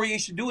Dustin Poirier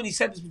should do, and he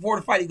said this before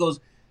the fight, he goes,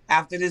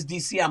 after this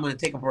DC, I'm going to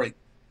take a break.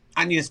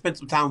 I need to spend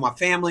some time with my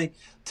family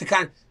to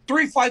kind of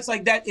 3 fights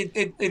like that.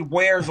 It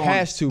wears on.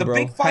 Has to, bro.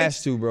 Big fights,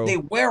 Has to, bro. They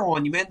wear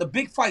on you, man. The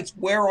big fights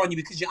wear on you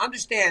because you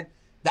understand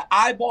the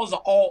eyeballs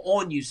are all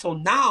on you. So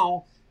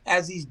now,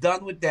 as he's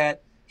done with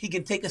that, he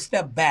can take a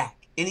step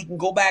back and he can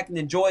go back and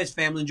enjoy his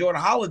family, enjoy the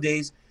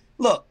holidays.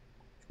 Look,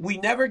 we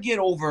never get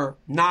over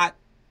not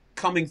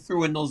coming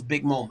through in those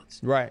big moments.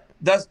 Right.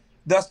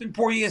 Dustin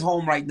Poirier is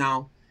home right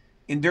now,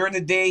 and during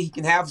the day he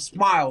can have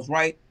smiles,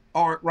 right?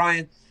 Or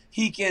Ryan,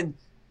 he can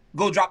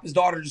go drop his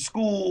daughter to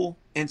school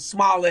and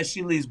smile as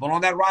she leaves. But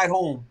on that ride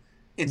home,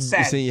 it's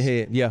sad. It's in your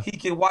head. Yeah. He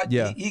can watch.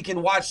 Yeah. He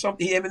can watch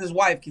something. Him and his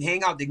wife can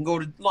hang out. They can go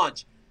to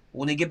lunch.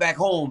 When they get back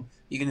home,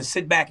 you're gonna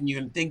sit back and you're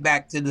gonna think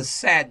back to the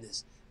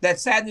sadness. That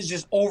sadness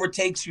just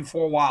overtakes you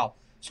for a while.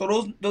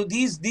 So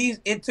these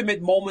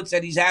intimate moments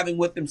that he's having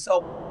with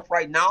himself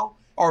right now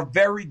are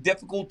very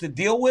difficult to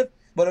deal with.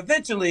 But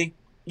eventually,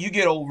 you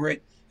get over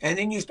it, and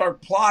then you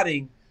start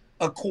plotting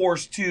a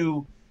course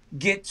to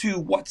get to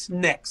what's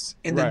next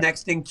and the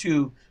next thing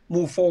to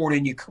move forward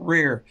in your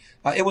career.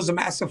 It was a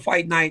massive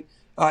fight night.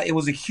 It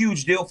was a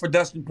huge deal for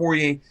Dustin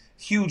Poirier.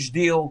 Huge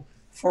deal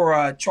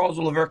for Charles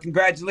Oliveira.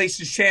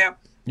 Congratulations, champ.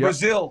 Yep.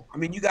 Brazil. I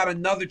mean, you got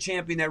another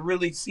champion that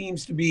really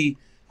seems to be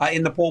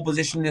in the pole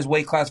position in his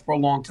weight class for a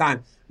long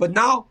time. But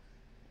now,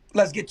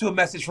 let's get to a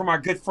message from our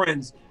good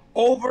friends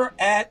over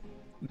at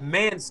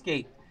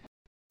Manscaped.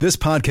 This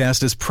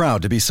podcast is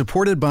proud to be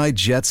supported by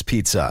Jets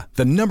Pizza,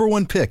 the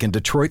 #1 pick in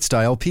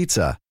Detroit-style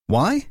pizza.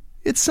 Why?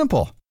 It's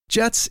simple.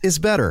 Jets is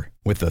better.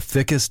 With the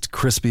thickest,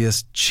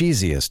 crispiest,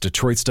 cheesiest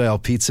Detroit-style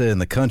pizza in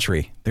the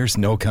country, there's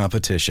no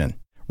competition.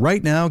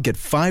 Right now, get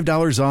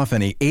 $5 off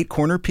any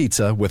 8-corner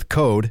pizza with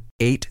code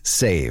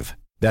 8SAVE.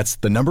 That's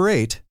the number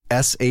 8,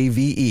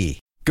 S-A-V-E.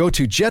 Go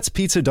to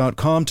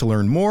jetspizza.com to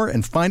learn more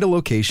and find a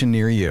location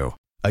near you.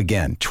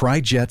 Again,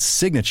 try Jet's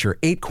signature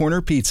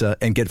 8-corner pizza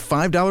and get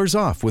 $5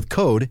 off with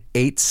code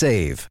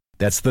 8SAVE.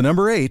 That's the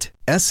number 8,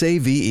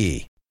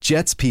 S-A-V-E.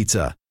 Jet's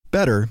Pizza.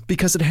 Better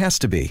because it has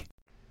to be.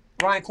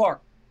 Ryan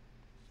Clark,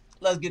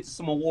 let's get to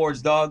some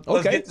awards, dog.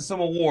 Let's get to some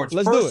awards.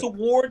 First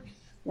award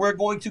we're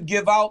going to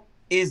give out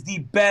is the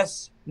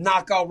best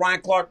knockout.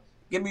 Ryan Clark,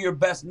 give me your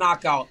best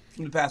knockout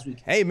from the past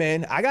week. Hey,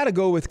 man, I got to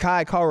go with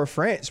Kai Kara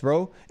France,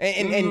 bro.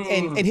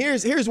 And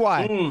here's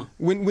why.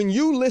 When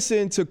you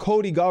listen to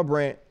Cody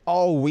Garbrandt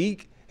all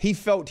week, he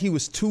felt he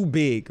was too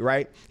big,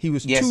 right? He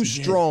was too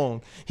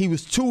strong. He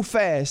was too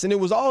fast. And it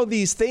was all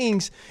these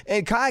things.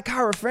 And Kai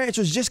Kara France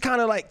was just kind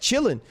of like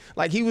chilling.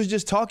 Like he was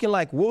just talking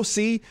like, we'll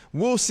see.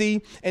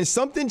 And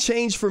something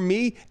changed for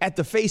me at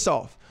the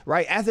face-off.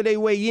 Right after they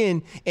weigh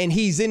in, and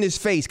he's in his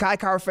face. Kai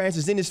Kara France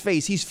is in his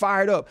face. He's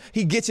fired up.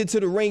 He gets into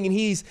the ring,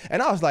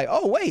 and I was like,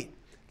 oh wait,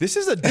 this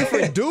is a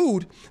different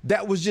dude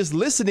that was just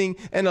listening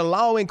and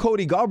allowing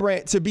Cody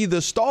Garbrandt to be the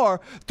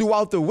star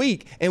throughout the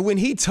week. And when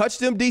he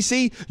touched him,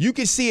 DC, you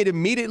could see it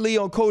immediately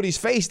on Cody's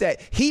face that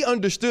he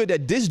understood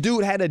that this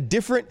dude had a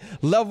different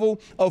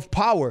level of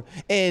power.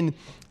 And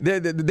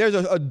there's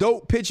a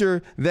dope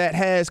picture that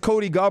has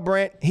Cody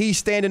Garbrandt. He's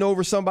standing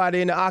over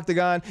somebody in the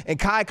octagon, and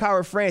Kai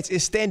Kara France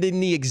is standing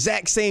the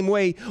exact same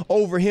way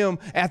over him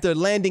after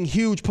landing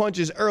huge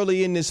punches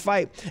early in this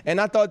fight. And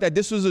I thought that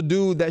this was a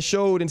dude that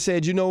showed and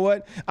said, you know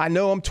what? I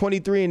know I'm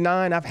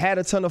 23-9. I've had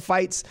a ton of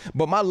fights,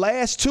 but my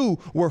last 2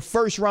 were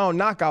first-round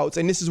knockouts,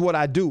 and this is what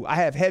I do. I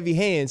have heavy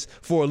hands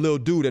for a little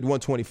dude at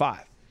 125.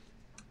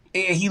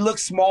 And he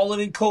looks smaller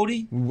than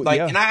Cody.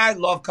 And I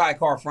love Kai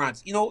Kara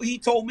France. You know, he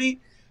told me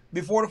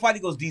before the fight,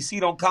 he goes,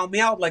 DC, don't count me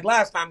out. Like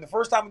last time, the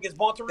first time against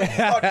Monterrey, he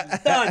thought he was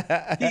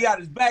done. He got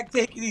his back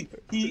taken.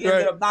 He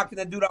ended up knocking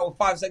that dude out with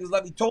 5 seconds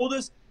left. He told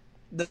us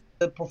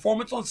the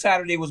performance on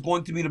Saturday was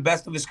going to be the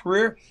best of his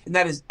career, and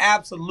that is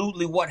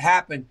absolutely what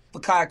happened for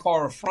Kai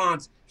Kara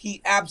France.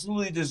 He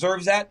absolutely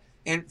deserves that.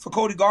 And for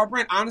Cody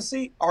Garbrandt,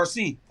 honestly,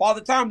 RC, Father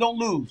Time don't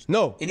lose.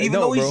 No. And even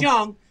though he's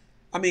young,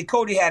 I mean,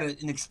 Cody had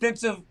an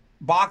extensive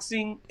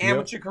boxing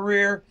amateur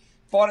career,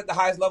 fought at the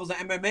highest levels of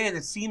MMA, and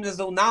it seems as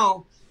though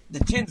now the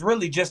chin's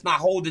really just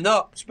not holding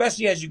up,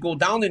 especially as you go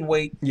down in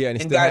weight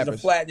and guys are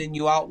flattening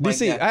you out. DC,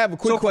 like that. I have a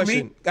quick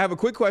question.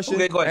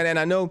 Okay, go ahead. And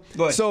I know.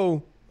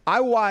 So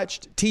I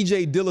watched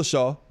TJ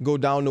Dillashaw go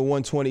down to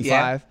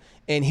 125,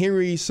 and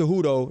Henry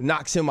Cejudo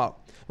knocks him out.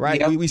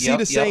 Right? We see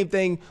the same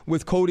thing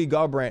with Cody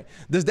Garbrandt.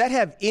 Does that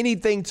have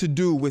anything to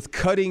do with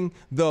cutting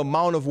the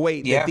amount of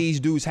weight that these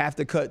dudes have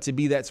to cut to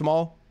be that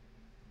small?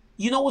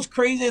 You know what's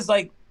crazy is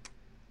like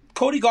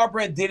Cody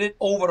Garbrandt did it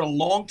over the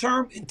long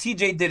term, and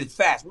TJ did it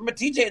fast. Remember,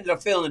 TJ ended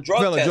up failing a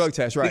drug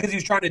test, right? Because he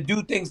was trying to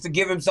do things to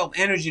give himself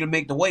energy to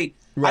make the weight.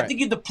 Right. I think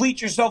you deplete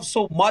yourself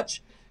so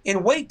much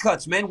in weight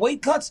cuts, man.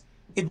 Weight cuts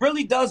it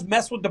really does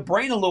mess with the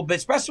brain a little bit,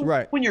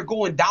 especially when you're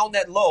going down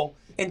that low.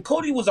 And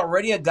Cody was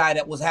already a guy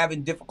that was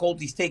having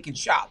difficulties taking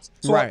shots.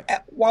 So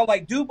while I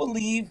do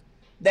believe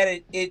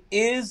that it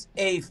is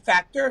a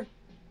factor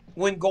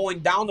when going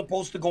down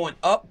opposed to going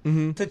up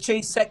to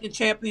chase second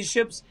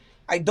championships,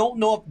 I don't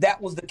know if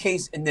that was the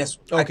case in this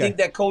one. I think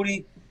that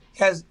Cody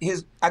has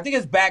his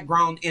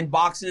background in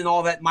boxing and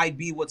all that might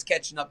be what's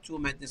catching up to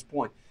him at this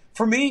point.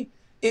 For me,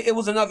 it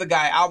was another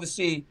guy.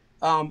 Obviously,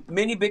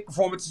 many big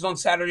performances on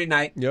Saturday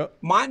night. Yep.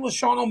 Mine was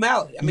Sean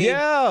O'Malley. I mean,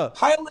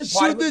 Highland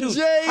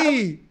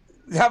Paiva.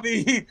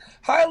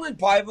 Highland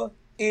Paiva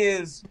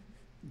is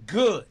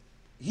good.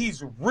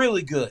 He's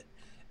really good.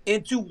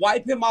 And to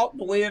wipe him out in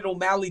the way that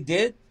O'Malley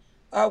did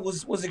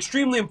was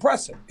extremely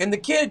impressive. And the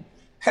kid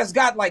has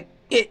got like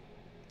it.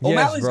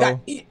 O'Malley's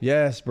got it.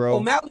 Yes, bro.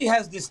 O'Malley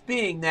has this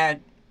thing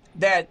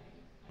that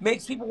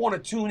makes people want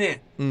to tune in.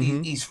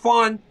 He's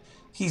fun.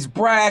 He's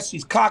brash.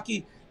 He's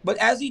cocky. But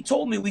as he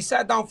told me, we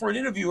sat down for an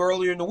interview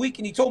earlier in the week,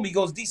 and he told me, he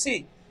goes,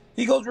 DC,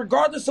 he goes,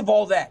 regardless of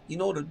all that, you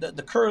know,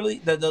 the curly,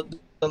 the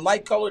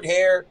light-colored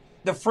hair,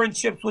 the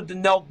friendships with the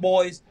Nelk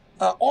boys,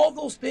 all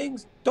those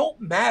things don't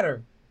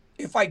matter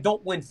if I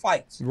don't win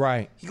fights.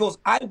 Right. He goes,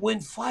 I win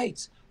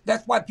fights.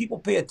 That's why people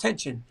pay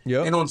attention.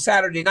 Yep. And on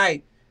Saturday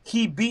night,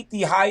 he beat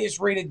the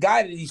highest-rated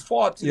guy that he's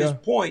fought to this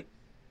point,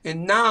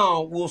 and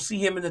now we'll see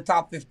him in the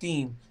top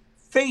 15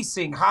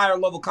 facing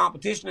higher-level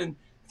competition. And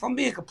if I'm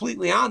being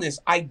completely honest,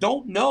 I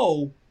don't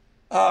know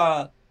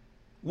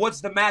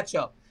what's the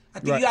matchup. I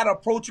think you got to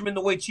approach him in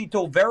the way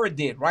Chito Vera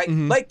did, right?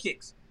 Leg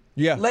kicks.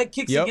 Yeah. Leg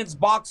kicks against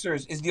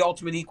boxers is the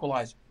ultimate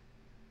equalizer.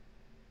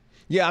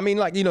 Yeah, I mean,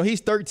 like, you know, he's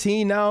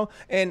 13 now,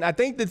 and I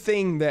think the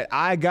thing that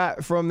I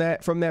got from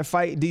that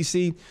fight,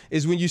 DC,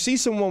 is when you see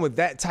someone with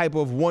that type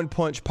of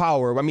one-punch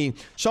power. I mean,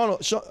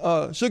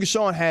 Sugar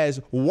Sean has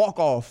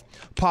walk-off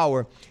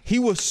power. He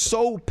was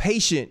so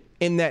patient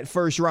in that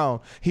first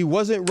round. He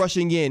wasn't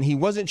rushing in. He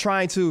wasn't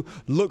trying to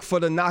look for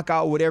the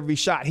knockout with every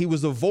shot. He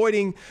was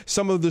avoiding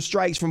some of the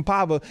strikes from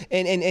Paiva,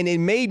 and it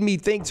made me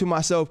think to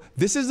myself,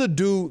 this is a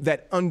dude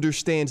that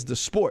understands the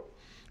sport.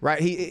 Right,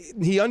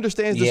 he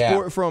understands the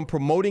sport from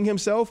promoting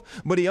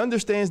himself, but he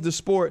understands the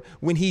sport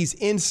when he's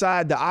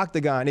inside the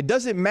octagon. It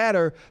doesn't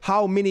matter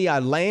how many I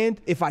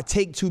land if I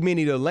take too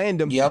many to land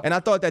them. And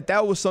I thought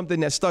that was something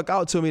that stuck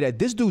out to me, that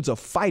this dude's a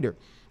fighter.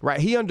 Right,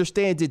 he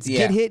understands it's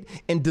get hit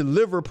and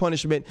deliver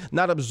punishment,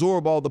 not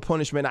absorb all the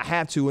punishment I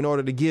have to in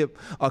order to give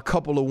a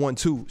couple of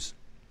 1-2s.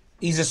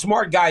 He's a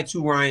smart guy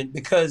too, Ryan,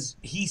 because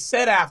he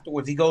said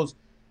afterwards, he goes,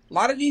 a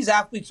lot of these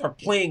athletes are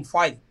playing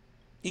fighting.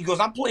 He goes,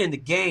 I'm playing the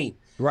game.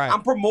 Right.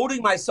 I'm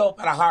promoting myself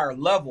at a higher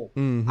level.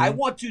 I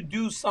want to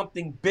do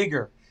something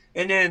bigger.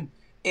 And then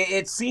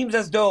it seems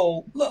as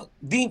though, look,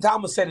 Dean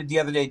Thomas said it the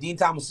other day. Dean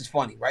Thomas is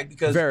funny, right?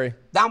 Because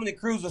Dominic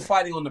Cruz was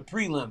fighting on the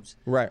prelims.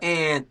 Right.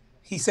 And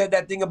he said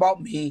that thing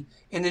about me,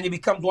 and then it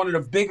becomes one of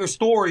the bigger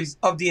stories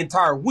of the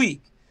entire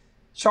week.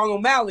 Sean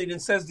O'Malley then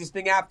says this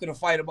thing after the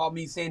fight about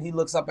me saying he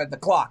looks up at the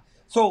clock.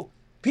 So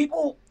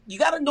people, you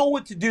got to know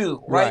what to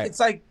do, right? It's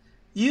like,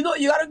 you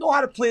got to know how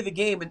to play the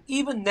game. And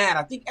even that,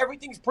 I think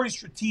everything's pretty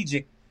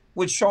strategic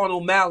with Sean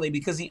O'Malley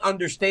because he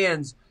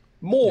understands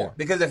more.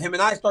 Because if him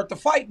and I start to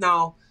fight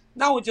now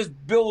it just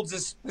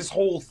builds this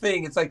whole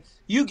thing. It's like,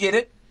 you get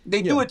it.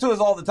 They do it to us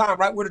all the time,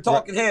 right? We're the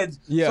talking heads,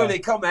 so they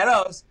come at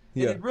us.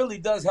 And it really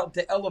does help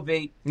to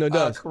elevate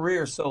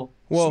career. So,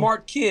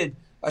 smart kid,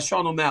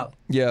 Sean O'Malley.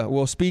 Yeah,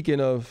 well,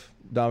 speaking of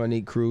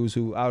Dominique Cruz,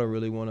 who I don't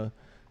really want to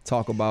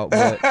talk about,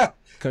 but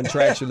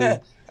contractually...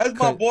 That's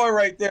my boy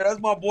right there. That's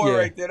my boy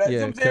right there. That's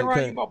what I'm saying,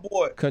 right? He's my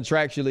boy.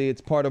 Contractually, it's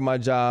part of my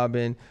job,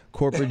 and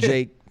Corporate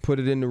Jake put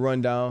it in the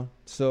rundown.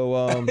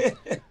 So,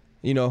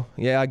 you know,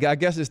 I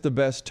guess it's the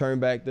best turn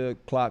back the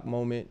clock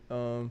moment.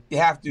 You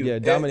have to. Yeah,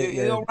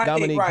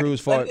 Dominique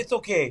Cruz fought it's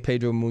okay.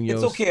 Pedro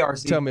Munoz. It's okay,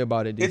 RC. Tell me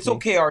about it, DC. It's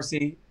okay,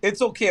 RC.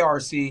 It's okay,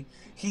 RC.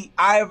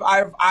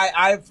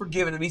 I've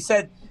forgiven him. He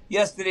said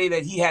yesterday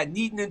that he hadn't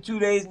eaten in 2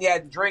 days and he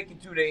hadn't drank in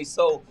 2 days,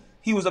 so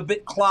he was a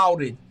bit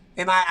clouded.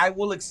 And I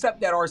will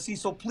accept that, RC.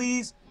 So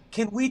please,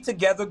 can we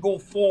together go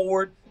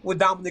forward with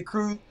Dominic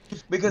Cruz?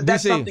 Because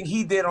that's something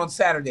he did on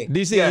Saturday.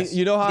 DC,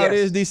 you know how it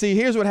is, DC?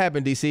 Here's what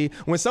happened, DC.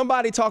 When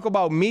somebody talk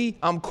about me,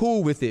 I'm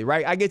cool with it,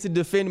 right? I get to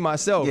defend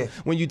myself.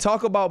 When you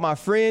talk about my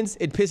friends,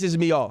 it pisses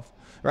me off.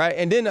 Right,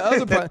 and then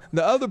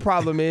the other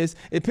problem is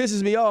it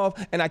pisses me off,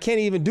 and I can't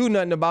even do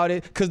nothing about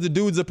it because the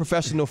dude's a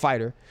professional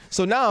fighter.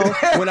 So now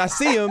when I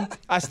see him,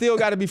 I still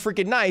got to be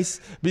freaking nice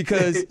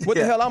because what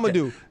the hell I'm gonna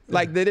do?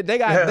 Like they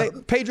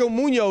got Pedro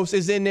Munoz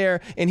is in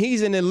there, and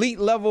he's an elite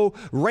level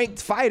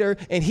ranked fighter,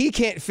 and he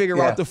can't figure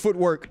out the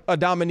footwork of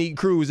Dominique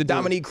Cruz. And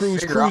Dominique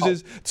Cruz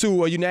cruises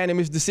to a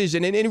unanimous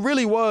decision, and it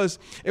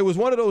was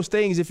one of those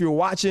things. If you're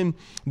watching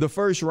the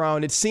first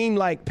round, it seemed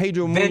like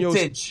Pedro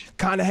Munoz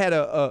kind of had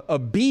a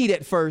bead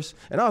at first,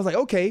 and I was like,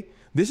 okay,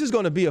 this is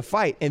going to be a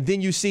fight. And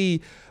then you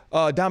see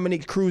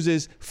Dominique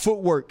Cruz's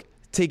footwork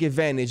take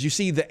advantage. You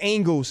see the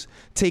angles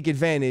take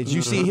advantage.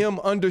 You see him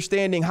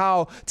understanding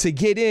how to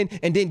get in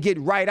and then get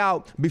right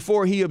out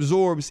before he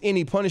absorbs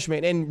any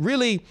punishment. And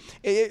really,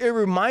 it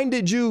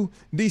reminded you,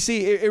 DC,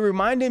 it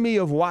reminded me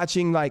of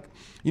watching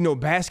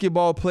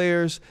basketball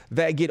players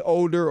that get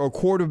older or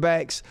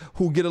quarterbacks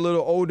who get a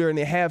little older and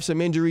they have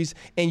some injuries,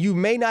 and you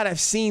may not have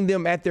seen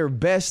them at their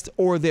best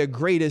or their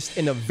greatest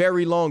in a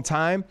very long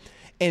time.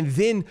 And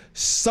then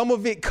some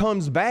of it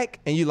comes back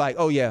and you're like,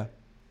 oh, yeah,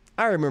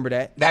 I remember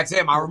that. That's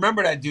him. I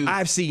remember that dude.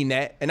 I've seen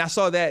that. And I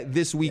saw that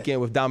this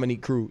weekend with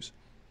Dominique Cruz.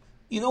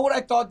 You know what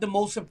I thought the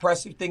most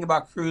impressive thing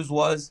about Cruz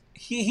was?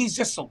 He's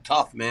just so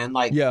tough, man.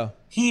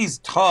 He's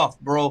tough,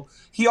 bro.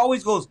 He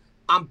always goes,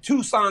 I'm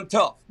Tucson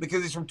tough,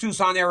 because he's from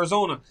Tucson,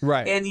 Arizona.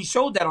 Right. And he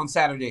showed that on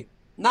Saturday.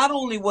 Not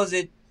only was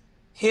it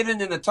hidden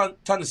in a ton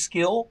of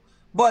skill,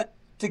 but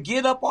to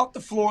get up off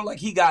the floor like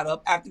he got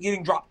up after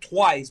getting dropped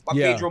twice by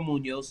Pedro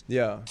Munoz,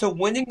 to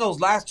winning those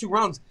last 2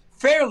 rounds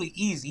fairly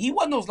easy. He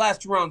won those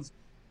last 2 rounds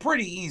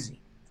pretty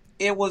easy.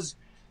 It was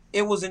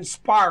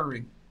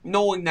inspiring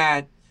knowing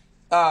that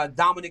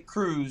Dominic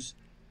Cruz,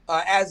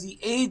 as he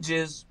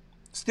ages,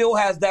 still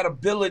has that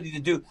ability to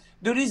do.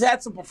 Dude, he's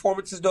had some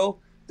performances, though,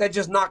 that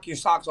just knock your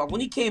socks off.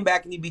 When he came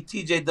back and he beat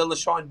TJ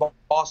Dillashaw in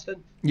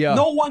Boston,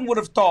 no one would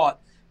have thought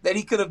that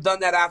he could have done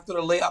that after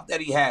the layup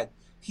that he had.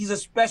 He's a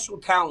special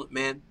talent,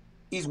 man.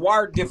 He's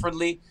wired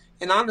differently.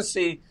 And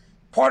honestly,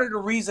 part of the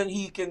reason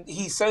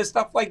he says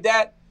stuff like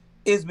that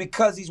is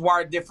because he's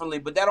wired differently.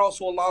 But that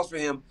also allows for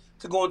him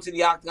to go into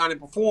the octagon and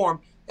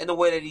perform in the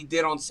way that he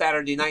did on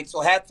Saturday night.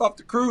 So hats off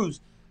to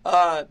Cruz.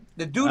 The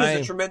dude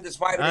is a tremendous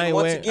fighter. I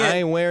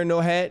ain't wearing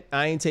no hat.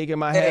 I ain't taking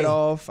my hat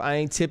off. I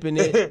ain't tipping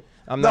it.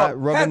 I'm not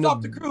rubbing hats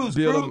off to Cruz.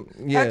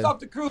 Hats off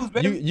to Cruz,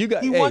 baby.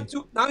 He won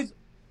 2. Now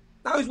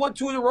he's won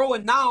 2 in a row,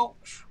 and now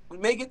we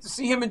may get to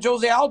see him and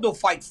Jose Aldo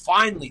fight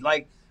finally.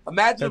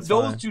 Imagine if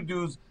those 2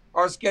 dudes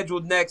are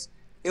scheduled next.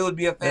 It would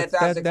be a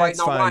fantastic fight.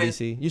 Now, Ryan,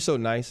 DC. You're so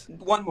nice.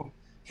 One more.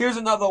 Here's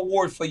another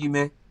award for you,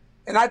 man.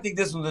 And I think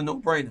this was a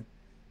no-brainer.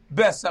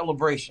 Best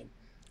celebration.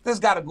 This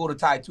got to go to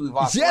Tai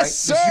Tuivasa,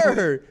 yes, right?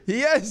 Sir.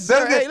 Yes,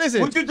 sir. Hey,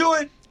 listen. What you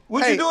doing?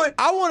 You doing?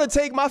 I want to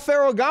take my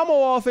Ferragamo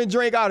off and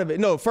drink out of it.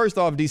 No, first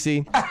off,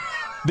 DC.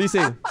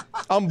 DC,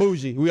 I'm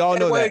bougie. We all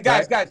know that.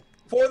 Guys,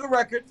 for the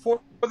record,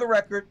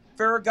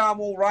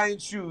 Ferragamo Ryan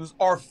shoes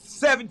are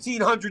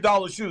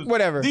 $1,700 shoes.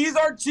 Whatever. These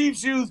are cheap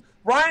shoes.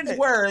 Ryan's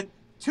wearing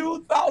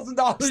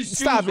 $2,000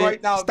 shoes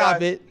right now.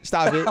 Stop it.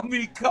 I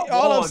mean,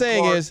 all I'm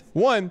saying is,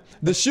 one,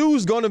 the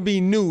shoe's going to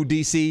be new,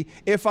 DC,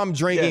 if I'm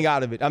drinking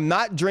out of it. I'm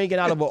not drinking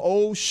out of an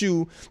old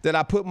shoe that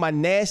I put my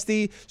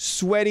nasty,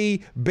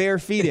 sweaty, bare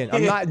feet in.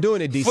 I'm not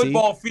doing it, DC.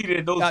 Football feet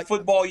in, those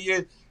football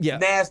years,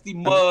 nasty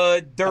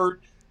mud,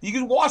 dirt. You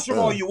can wash them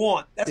all you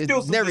want. That's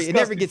still some it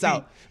never gets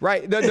out,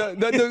 right?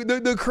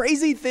 The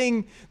crazy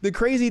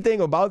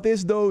thing about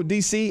this, though,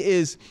 DC,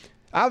 is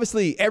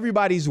obviously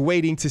everybody's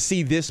waiting to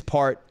see this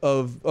part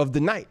of the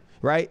night,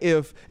 right?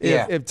 If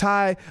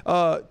Tai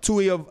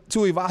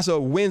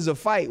Tuivasa wins a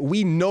fight,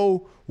 we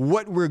know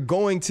what we're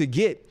going to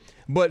get.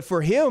 But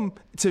for him,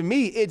 to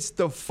me, it's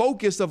the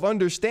focus of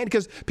understanding,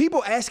 because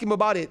people ask him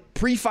about it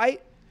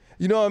pre-fight.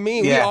 You know what I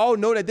mean? Yeah. We all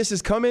know that this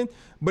is coming,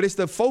 but it's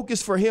the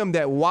focus for him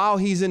that while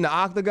he's in the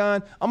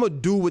octagon, I'm going to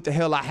do what the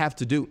hell I have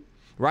to do,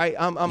 right?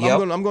 I'm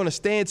going to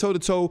stand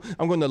toe-to-toe.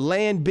 I'm going to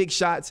land big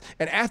shots.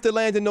 And after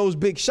landing those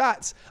big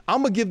shots,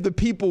 I'm going to give the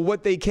people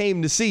what they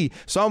came to see.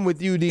 So I'm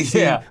with you, DC.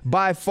 Yeah.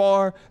 By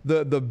far,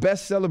 the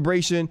best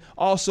celebration.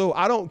 Also,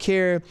 I don't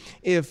care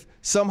if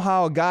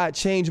somehow God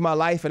changed my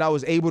life and I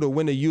was able to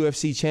win a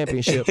UFC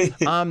championship.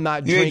 I'm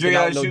not drinking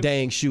out no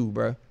dang shoe,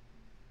 bro.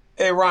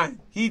 Hey, Ryan,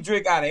 he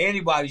drink out of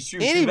anybody's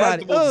shoes.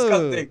 That's the most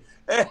disgusting thing.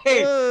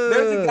 Hey,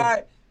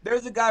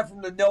 there's a guy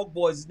from the Nelk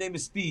Boys. His name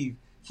is Steve.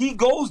 He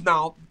goes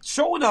now,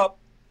 showing up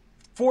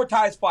for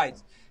Ty's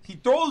fights. He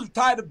throws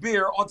Ty the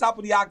beer on top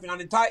of the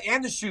octagon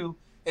and the shoe,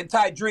 and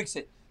Ty drinks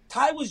it.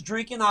 Ty was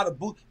drinking out of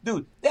boot.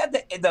 Dude, they had the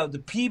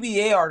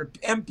PBA or the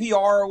MPR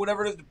or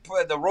whatever it is, the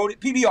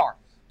PBR,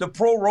 the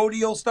pro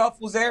rodeo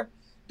stuff was there.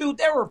 Dude,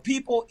 there were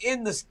people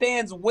in the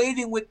stands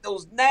waiting with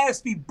those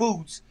nasty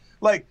boots,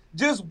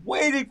 just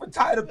waiting for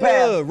Ty to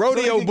pass.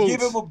 Rodeo so boots.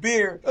 Give him a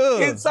beer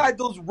inside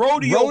those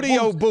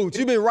rodeo boots.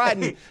 You've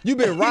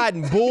been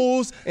riding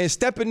bulls and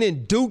stepping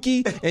in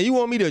dookie, and you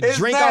want me to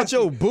drink out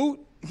your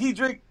boot?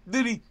 Hey,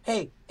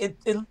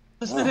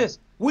 listen to this.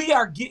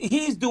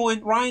 He's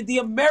doing, Ryan, the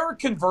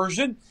American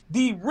version.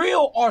 The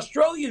real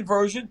Australian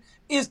version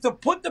is to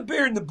put the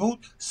beer in the boot,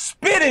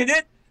 spit in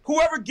it,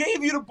 whoever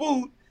gave you the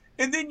boot,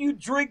 and then you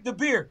drink the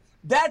beer.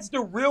 That's the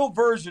real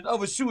version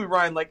of a shoey,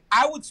 Ryan.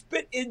 I would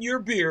spit in your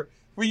beer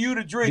for you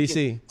to drink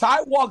it.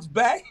 Ty walks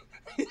back.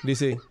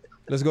 DC,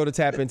 let's go to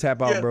tap in,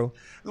 tap out, bro.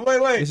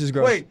 Wait. This is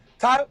gross.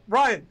 Ty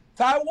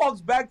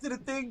walks back to the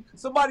thing.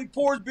 Somebody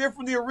pours beer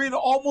from the arena,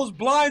 almost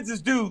blinds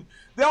this dude.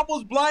 They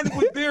almost blinded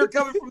with beer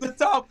coming from the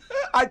top.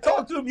 I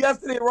talked to him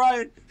yesterday,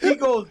 Ryan. He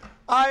goes,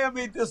 I am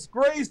a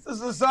disgrace to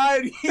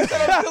society. He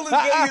said, I'm still in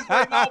Vegas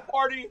right now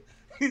partying.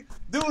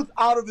 Dude's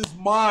out of his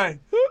mind.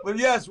 But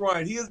yes,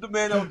 Ryan, he is the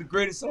man of the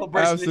greatest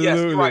celebration. Absolutely. And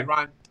yes, you're right,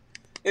 Ryan.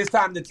 it's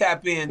time to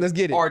tap in. Let's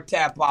get it. Or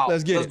tap out.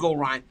 Let's go,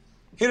 Ryan.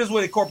 Hit us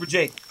with it, Corporate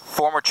Jake.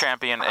 Former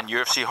champion and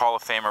UFC Hall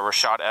of Famer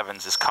Rashad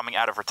Evans is coming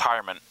out of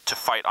retirement to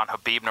fight on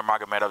Khabib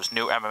Nurmagomedov's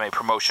new MMA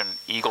promotion,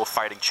 Eagle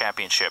Fighting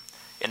Championship,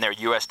 in their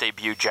U.S.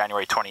 debut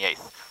January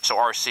 28th. So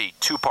RC,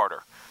 two-parter.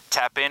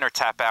 Tap in or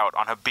tap out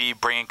on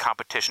Khabib bringing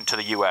competition to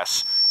the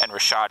U.S. and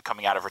Rashad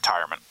coming out of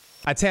retirement.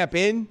 I tap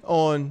in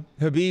on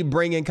Khabib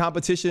bringing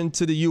competition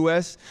to the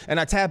U.S., and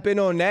I tap in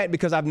on that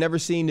because I've never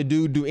seen the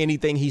dude do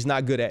anything he's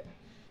not good at.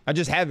 I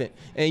just haven't.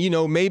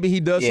 And, maybe he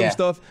does some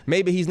stuff.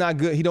 Maybe he's not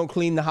good. He don't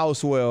clean the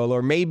house well,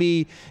 or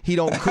maybe he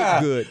don't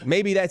cook good.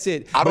 Maybe that's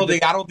it. I don't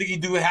think he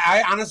do.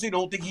 I honestly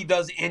don't think he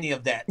does any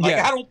of that.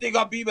 I don't think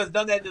Khabib has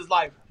done that in his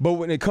life. But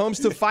when it comes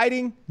to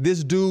fighting,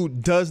 this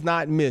dude does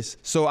not miss.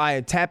 So I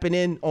am tapping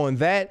in on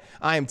that.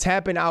 I am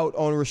tapping out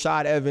on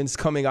Rashad Evans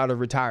coming out of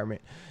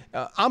retirement.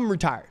 I'm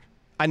retired.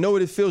 I know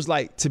what it feels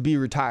like to be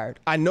retired.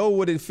 I know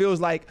what it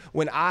feels like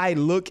when I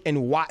look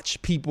and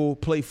watch people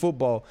play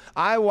football.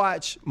 I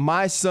watch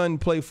my son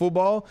play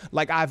football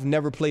like I've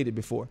never played it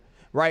before,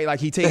 right? Like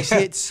he takes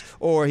hits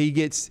or he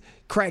gets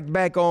cracked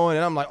back on,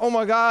 and I'm like, oh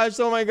my gosh,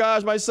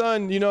 my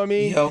son, you know what I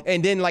mean? Yep.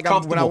 And then like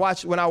when I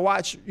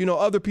watch,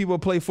 other people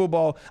play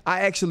football,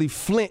 I actually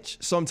flinch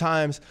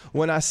sometimes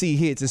when I see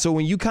hits. And so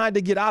when you kind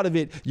of get out of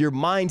it, your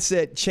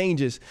mindset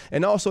changes.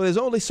 And also there's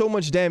only so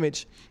much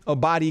damage a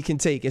body can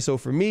take. And so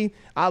for me,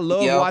 I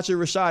love watching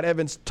Rashad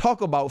Evans talk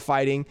about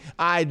fighting.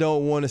 I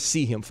don't want to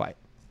see him fight.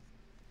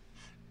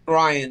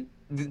 Ryan,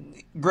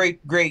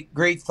 great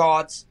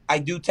thoughts. I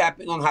do tap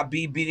in on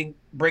Khabib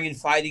bringing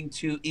fighting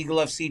to Eagle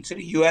FC to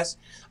the U.S.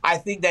 I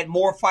think that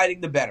more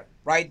fighting, the better,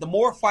 right? The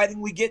more fighting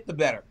we get, the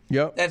better.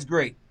 Yep. That's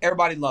great.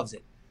 Everybody loves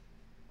it.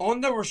 On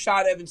the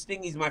Rashad Evans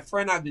thing, he's my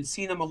friend. I've been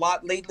seeing him a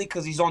lot lately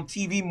because he's on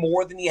TV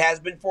more than he has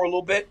been for a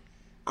little bit.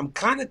 I'm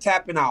kind of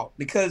tapping out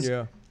because,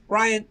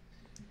 Ryan,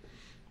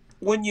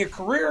 when your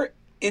career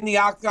in the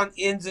octagon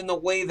ends in the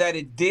way that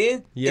it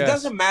did, it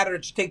doesn't matter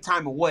that you take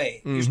time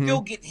away. You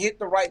still get hit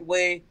the right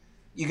way,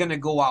 you're going to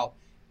go out.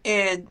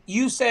 And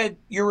you said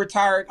you're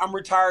retired, I'm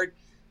retired.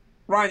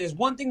 Ryan, there's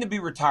one thing to be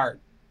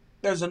retired.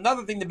 There's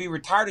another thing to be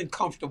retired and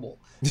comfortable.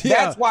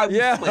 That's why we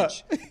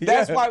flinch.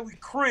 That's why we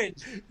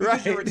cringe.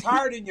 Because you're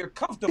retired and you're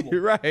comfortable.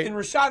 Right. And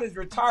Rashad is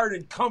retired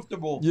and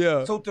comfortable.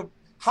 Yeah. So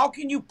how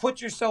can you put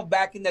yourself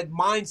back in that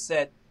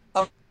mindset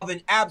of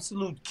an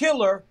absolute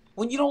killer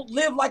when you don't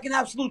live like an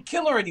absolute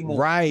killer anymore?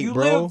 Right, you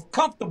bro. live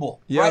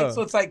comfortable. Yeah. Right?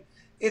 So it's like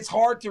it's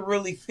hard to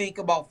really think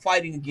about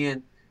fighting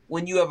again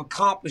when you have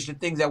accomplished the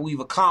things that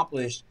we've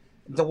accomplished.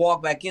 To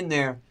walk back in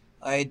there,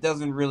 it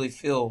doesn't really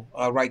feel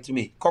right to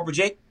me. Corporate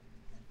Jake?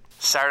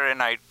 Saturday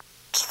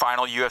night's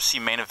final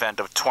UFC main event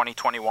of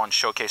 2021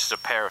 showcases a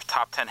pair of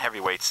top 10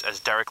 heavyweights as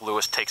Derek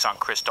Lewis takes on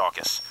Chris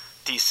Daukaus.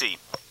 DC,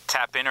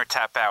 tap in or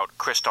tap out,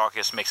 Chris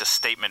Daukaus makes a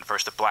statement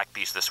versus the Black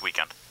Beast this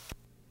weekend.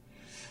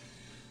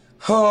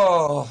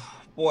 Oh,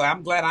 boy,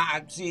 I'm glad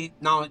I see.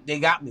 Now they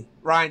got me.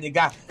 Ryan, they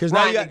got me. Because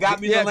now they got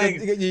me in the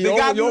language. You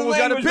almost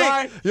got to pick.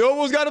 Ryan. You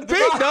almost got to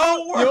pick, dog.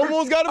 You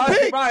almost got to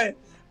pick. Ryan,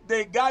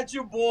 they got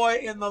your boy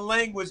in the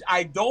language.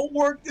 I don't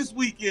work this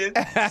weekend,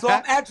 so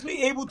I'm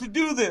actually able to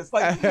do this.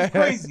 Like, this is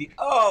crazy.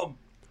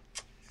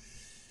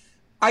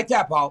 I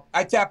tap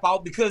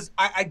out because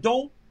I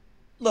don't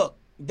 – look,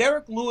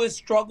 Derek Lewis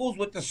struggles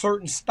with a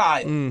certain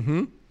style.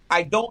 Mm-hmm.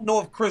 I don't know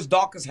if Chris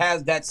Daukaus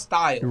has that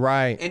style.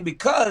 Right. And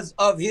because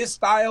of his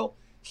style,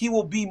 he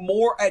will be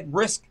more at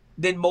risk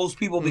than most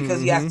people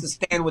because he has to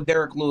stand with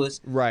Derek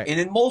Lewis. Right. And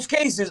in most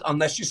cases,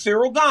 unless you're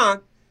Cyril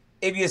Gahn,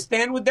 if you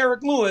stand with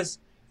Derek Lewis,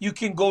 you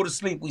can go to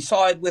sleep. We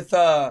saw it with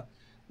Volkov.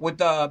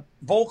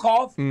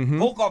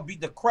 Volkov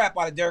beat the crap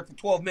out of Derek for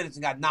 12 minutes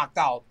and got knocked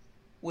out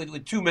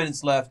with 2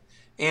 minutes left.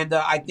 And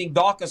I think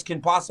Daukaus can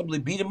possibly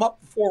beat him up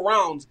for 4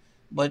 rounds,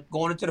 but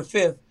going into the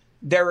 5th,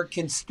 Derek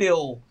can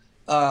still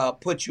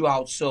put you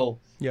out. So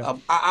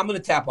I'm going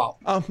to tap out.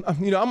 I'm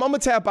going to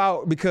tap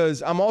out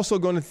because I'm also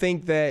going to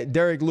think that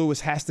Derek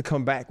Lewis has to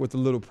come back with a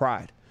little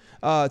pride.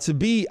 To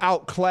be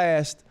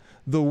outclassed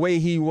the way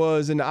he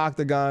was in the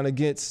octagon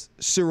against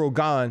Cyril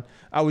Gahn,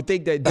 I would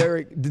think that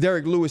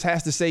Derek Lewis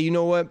has to say, you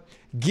know what?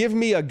 Give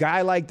me a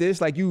guy like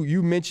this, like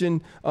you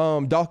mentioned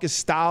Daukaus'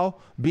 style,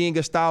 being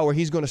a style where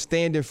he's going to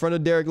stand in front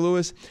of Derek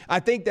Lewis. I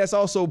think that's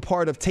also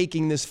part of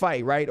taking this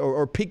fight, right,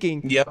 or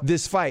picking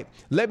this fight.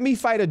 Let me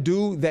fight a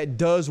dude that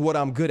does what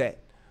I'm good at,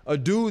 a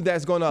dude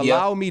that's going to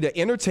allow me to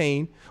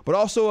entertain, but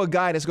also a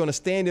guy that's going to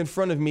stand in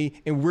front of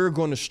me and we're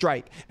going to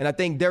strike. And I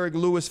think Derek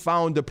Lewis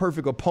found the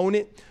perfect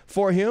opponent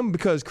for him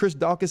because Chris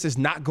Daukaus is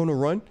not going to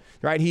run,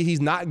 right?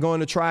 He's not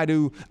going to try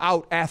to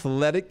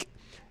out-athletic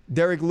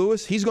Derek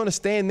Lewis. He's going to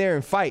stand there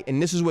and fight,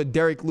 and this is what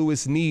Derek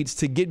Lewis needs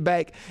to get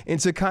back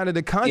into kind of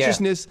the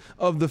consciousness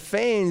of the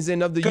fans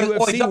and of the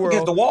UFC world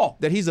against the wall.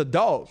 That he's a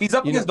dog. He's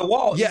up against the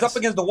wall. Yes. He's up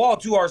against the wall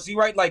too, RC,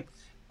 right? Like,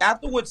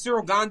 after what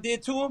Cyril Gahn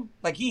did to him,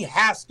 like, he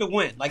has to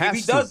win. Like, if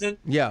he doesn't,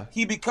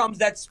 he becomes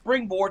that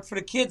springboard for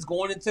the kids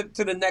going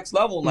into the next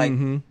level. Like,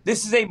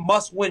 this is a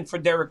must-win for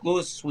Derek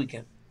Lewis this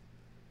weekend.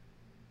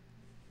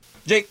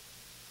 Jake?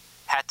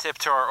 Hat tip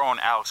to our own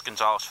Alex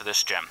Gonzalez for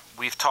this gem.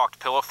 We've talked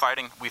pillow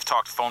fighting, we've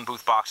talked phone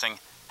booth boxing.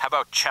 How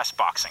about chess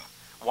boxing?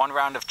 1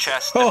 round of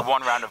chess and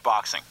 1 round of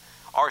boxing.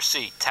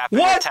 RC, tap in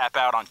or tap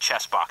out on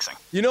chess boxing.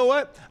 You know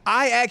what?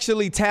 I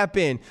actually tap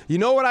in. You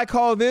know what I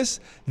call this?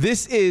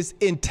 This is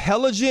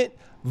intelligent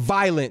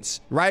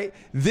violence, right?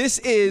 This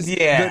is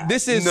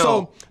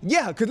because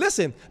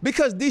listen,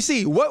 because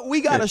DC, what we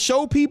gotta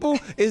show people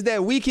is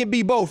that we can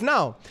be both.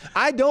 Now,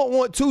 I don't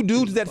want 2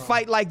 dudes that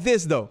fight like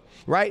this though.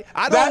 Right?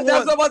 I don't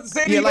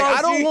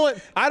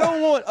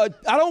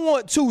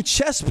want 2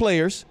 chess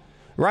players,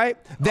 right?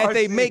 That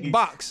they make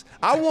box.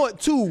 I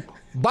want 2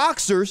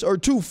 boxers or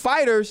 2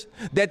 fighters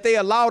that they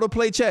allow to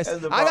play chess.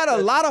 I got a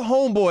lot of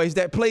homeboys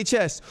that play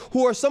chess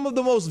who are some of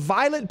the most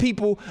violent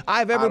people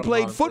I've ever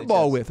played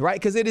football with, right?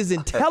 Because it is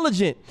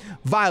intelligent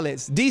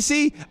violence.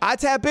 DC, I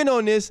tap in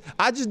on this.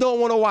 I just don't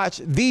want to watch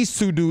these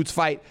 2 dudes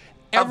fight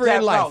ever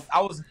in life.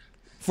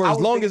 For as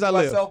long as I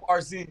live.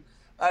 RC,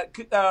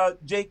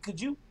 Jake, could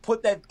you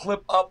put that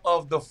clip up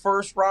of the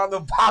first round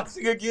of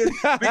boxing again?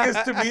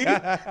 Because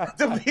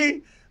to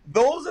me,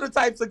 those are the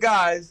types of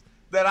guys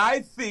that I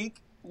think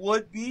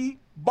would be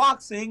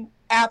boxing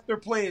after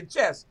playing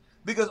chess.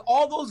 Because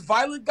all those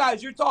violent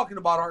guys you're talking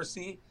about,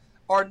 RC,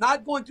 are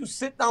not going to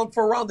sit down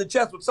for a round of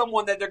chess with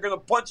someone that they're going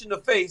to punch in the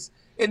face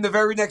in the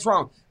very next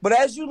round. But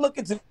as you look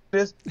into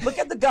this, look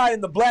at the guy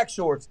in the black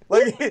shorts.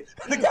 Like,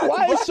 the guy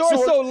why is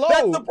shorts so low?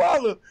 That's the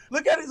problem.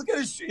 Look at his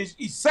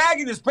he's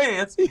sagging his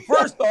pants,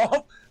 first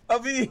off. I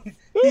mean,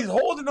 he's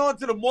holding on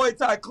to the Muay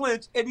Thai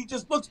clinch, and he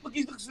looks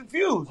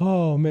confused.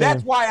 Oh, man.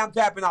 That's why I'm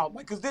tapping out.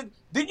 Because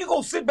didn't you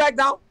go sit back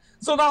down?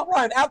 So now,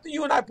 Ryan, after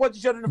you and I punch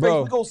each other in the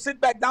face, we go sit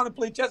back down and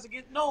play chess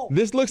again? No.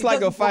 This looks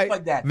like a fight.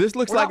 Like that. This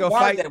looks like a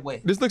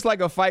fight. This looks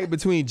like a fight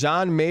between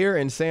John Mayer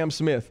and Sam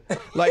Smith.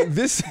 Like,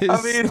 this is.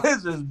 I mean,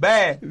 this is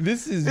bad.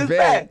 This is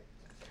bad.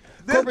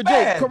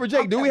 Corporate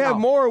Jake, do we have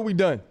more or are we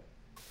done?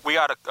 We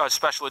got a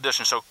special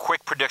edition, so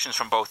quick predictions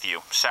from both of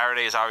you.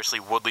 Saturday is obviously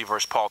Woodley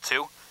versus Paul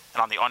 2,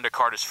 and on the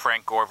undercard is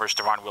Frank Gore versus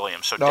Deron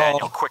Williams. So,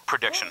 Daniel, quick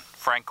prediction.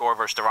 Frank Gore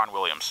versus Deron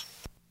Williams.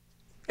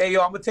 Hey,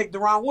 yo, I'm going to take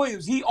Deron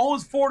Williams. He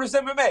owns Fortis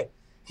MMA.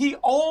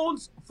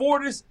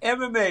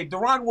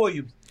 Deron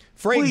Williams.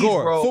 Frank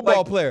Gore,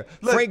 football player.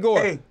 Frank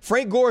Gore.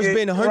 Frank Gore's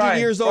been 100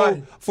 years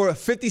old for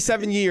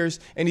 57 years,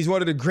 and he's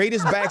one of the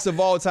greatest backs of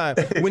all time.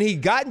 When he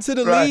got into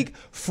the league,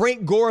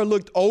 Frank Gore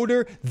looked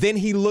older than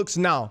he looks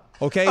now.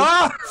 Okay?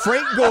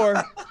 Frank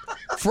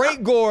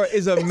Gore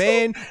is a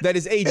man that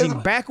is aging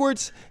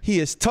backwards.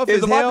 He is tough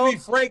as hell. It's about to be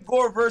Frank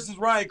Gore versus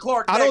Ryan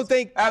Clark. I don't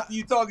think after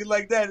you talking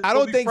like that. I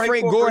don't think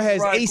Frank Gore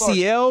has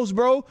ACLs,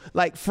 bro.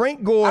 Like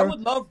Frank Gore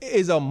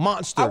is a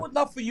monster. I would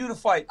love for you to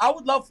fight. I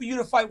would love for you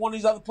to fight one of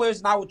these other players,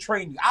 and I would train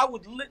you.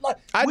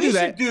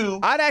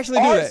 I'd actually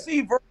do that.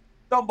 RC versus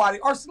somebody.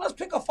 RC, let's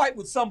pick a fight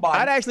with somebody.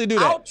 I'd actually do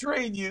that. I'll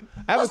train you.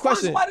 I have a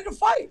question. Somebody to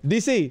fight.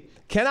 DC,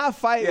 can I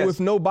fight with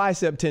no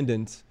bicep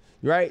tendons?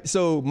 Right,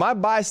 so my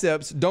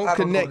biceps don't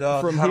connect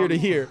from here to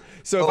here.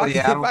 So I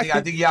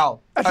think you're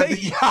out. I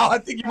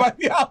think you might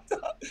be out.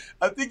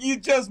 I think you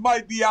just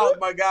might be out,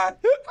 my guy.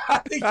 I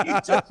think you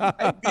just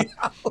might be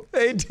out.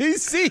 Hey,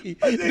 DC.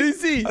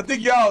 I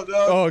think you're out,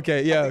 dog. Oh,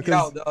 okay, yeah,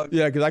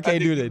 because I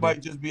can't do that. You might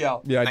just be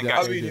out. Yeah,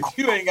 I mean, if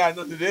you ain't got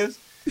none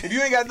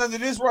of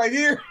this, right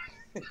here.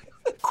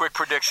 Quick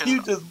prediction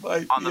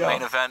on the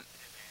main event: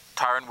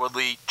 Tyron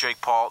Woodley,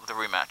 Jake Paul, the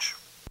rematch.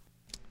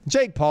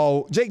 Jake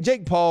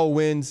Paul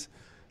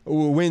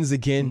wins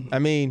again. I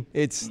mean,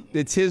 it's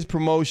his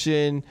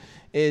promotion.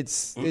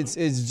 It's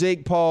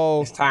Jake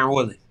Paul. It's Tyron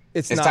Woodley.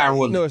 It's not Tyron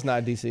Woodley. No, it's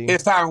not DC.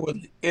 It's Tyron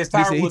Woodley.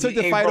 He took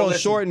the fight on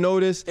short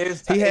notice.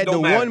 He had the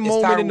one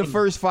moment in the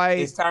first fight.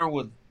 It's Tyron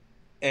Woodley.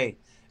 Hey,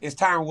 it's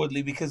Tyron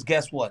Woodley because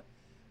guess what?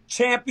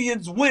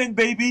 Champions win,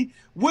 baby.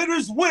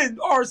 Winners win,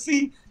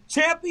 RC.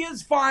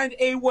 Champions find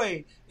a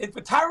way. And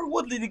for Tyron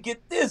Woodley to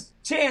get this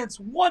chance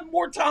one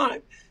more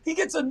time, he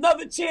gets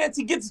another chance.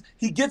 He gets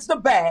the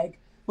bag,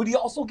 but he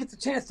also gets a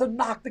chance to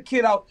knock the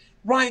kid out.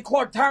 Ryan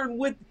Clark, Tyron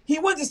wins. He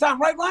wins this time,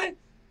 right, Ryan?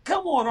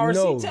 Come on,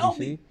 RC, tell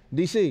me.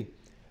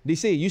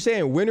 DC, you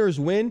saying winners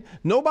win?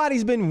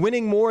 Nobody's been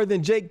winning more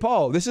than Jake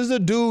Paul. This is a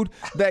dude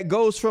that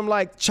goes from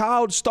like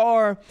child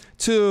star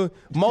to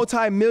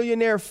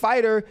multi-millionaire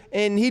fighter,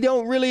 and he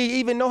don't really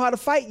even know how to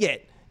fight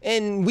yet.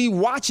 And we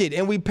watch it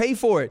and we pay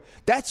for it.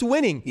 That's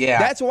winning. Yeah.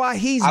 That's why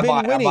he's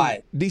been winning. I buy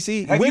it.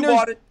 DC, have you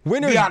bought it?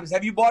 Winners. Be honest,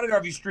 have you bought it or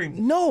have you streamed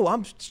it? No,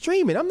 I'm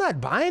streaming. I'm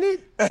not buying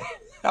it.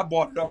 I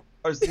bought it.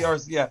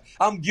 RC, yeah.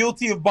 I'm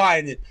guilty of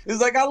buying it. It's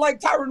like I like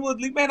Tyron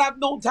Woodley. Man, I've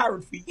known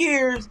Tyron for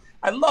years.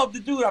 I love the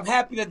dude. I'm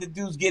happy that the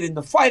dude's getting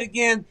the fight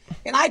again.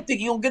 And I think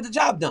he'll get the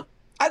job done.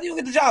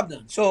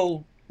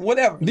 So,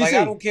 whatever. DC. Like,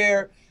 I don't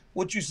care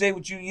what you say,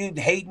 you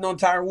hating on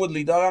Tyron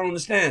Woodley, dog. I don't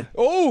understand.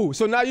 Oh,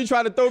 so now you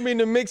try to throw me in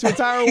the mix with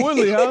Tyron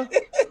Woodley, huh?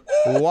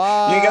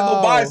 Wow. You ain't got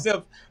no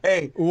biceps.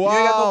 Hey, wow. You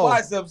ain't got no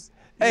biceps.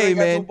 Hey,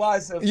 man.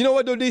 You know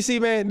what, though, DC,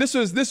 man? This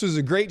was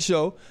a great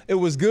show. It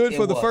was good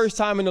for the first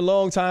time in a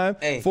long time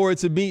for it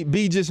to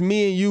be just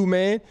me and you,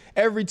 man.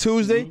 Every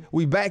Tuesday,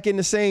 we back in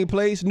the same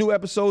place. New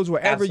episodes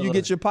wherever you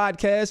get your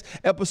podcast.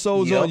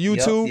 Episodes on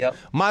YouTube. Yep.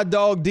 My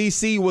dog,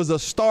 DC, was a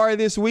star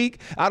this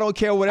week. I don't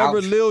care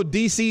whatever Lil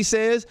DC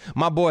says.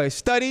 My boy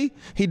study.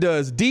 He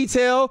does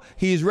detail.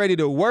 He's ready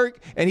to work.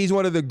 And he's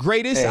one of the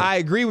greatest. I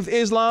agree with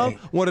Islam.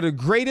 One of the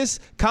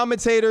greatest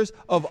commentators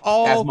of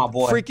all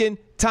freaking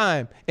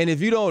time. And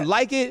if you don't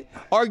like it,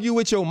 argue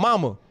with your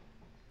mama. All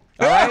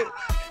right?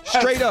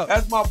 Straight up.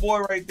 That's my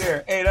boy right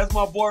there. Hey, that's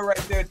my boy right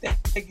there.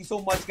 Thank you so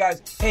much,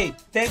 guys. Hey,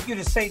 thank you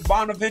to St.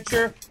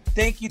 Bonaventure.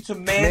 Thank you to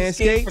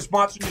Manscaped for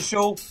sponsoring the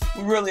show.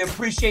 We really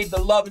appreciate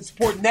the love and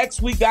support.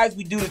 Next week, guys,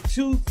 we do the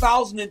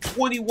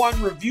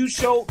 2021 review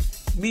show.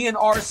 Me and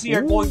RC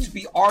are going to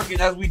be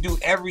arguing as we do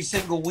every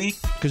single week.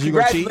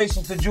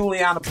 Congratulations to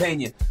Juliana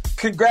Pena.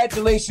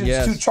 Congratulations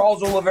to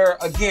Charles Oliveira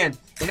again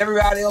and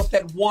everybody else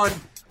that won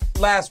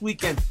last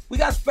weekend. We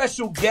got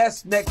special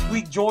guests next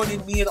week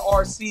joining me and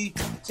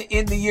RC to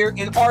end the year.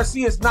 And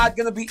RC is not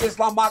going to be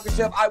Islam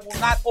Makhachev. I will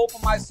not open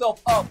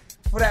myself up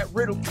for that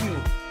ridicule.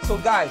 So,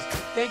 guys,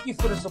 thank you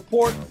for the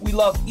support. We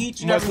love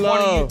each and every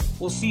one of you.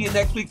 We'll see you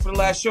next week for the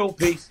last show.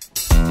 Peace.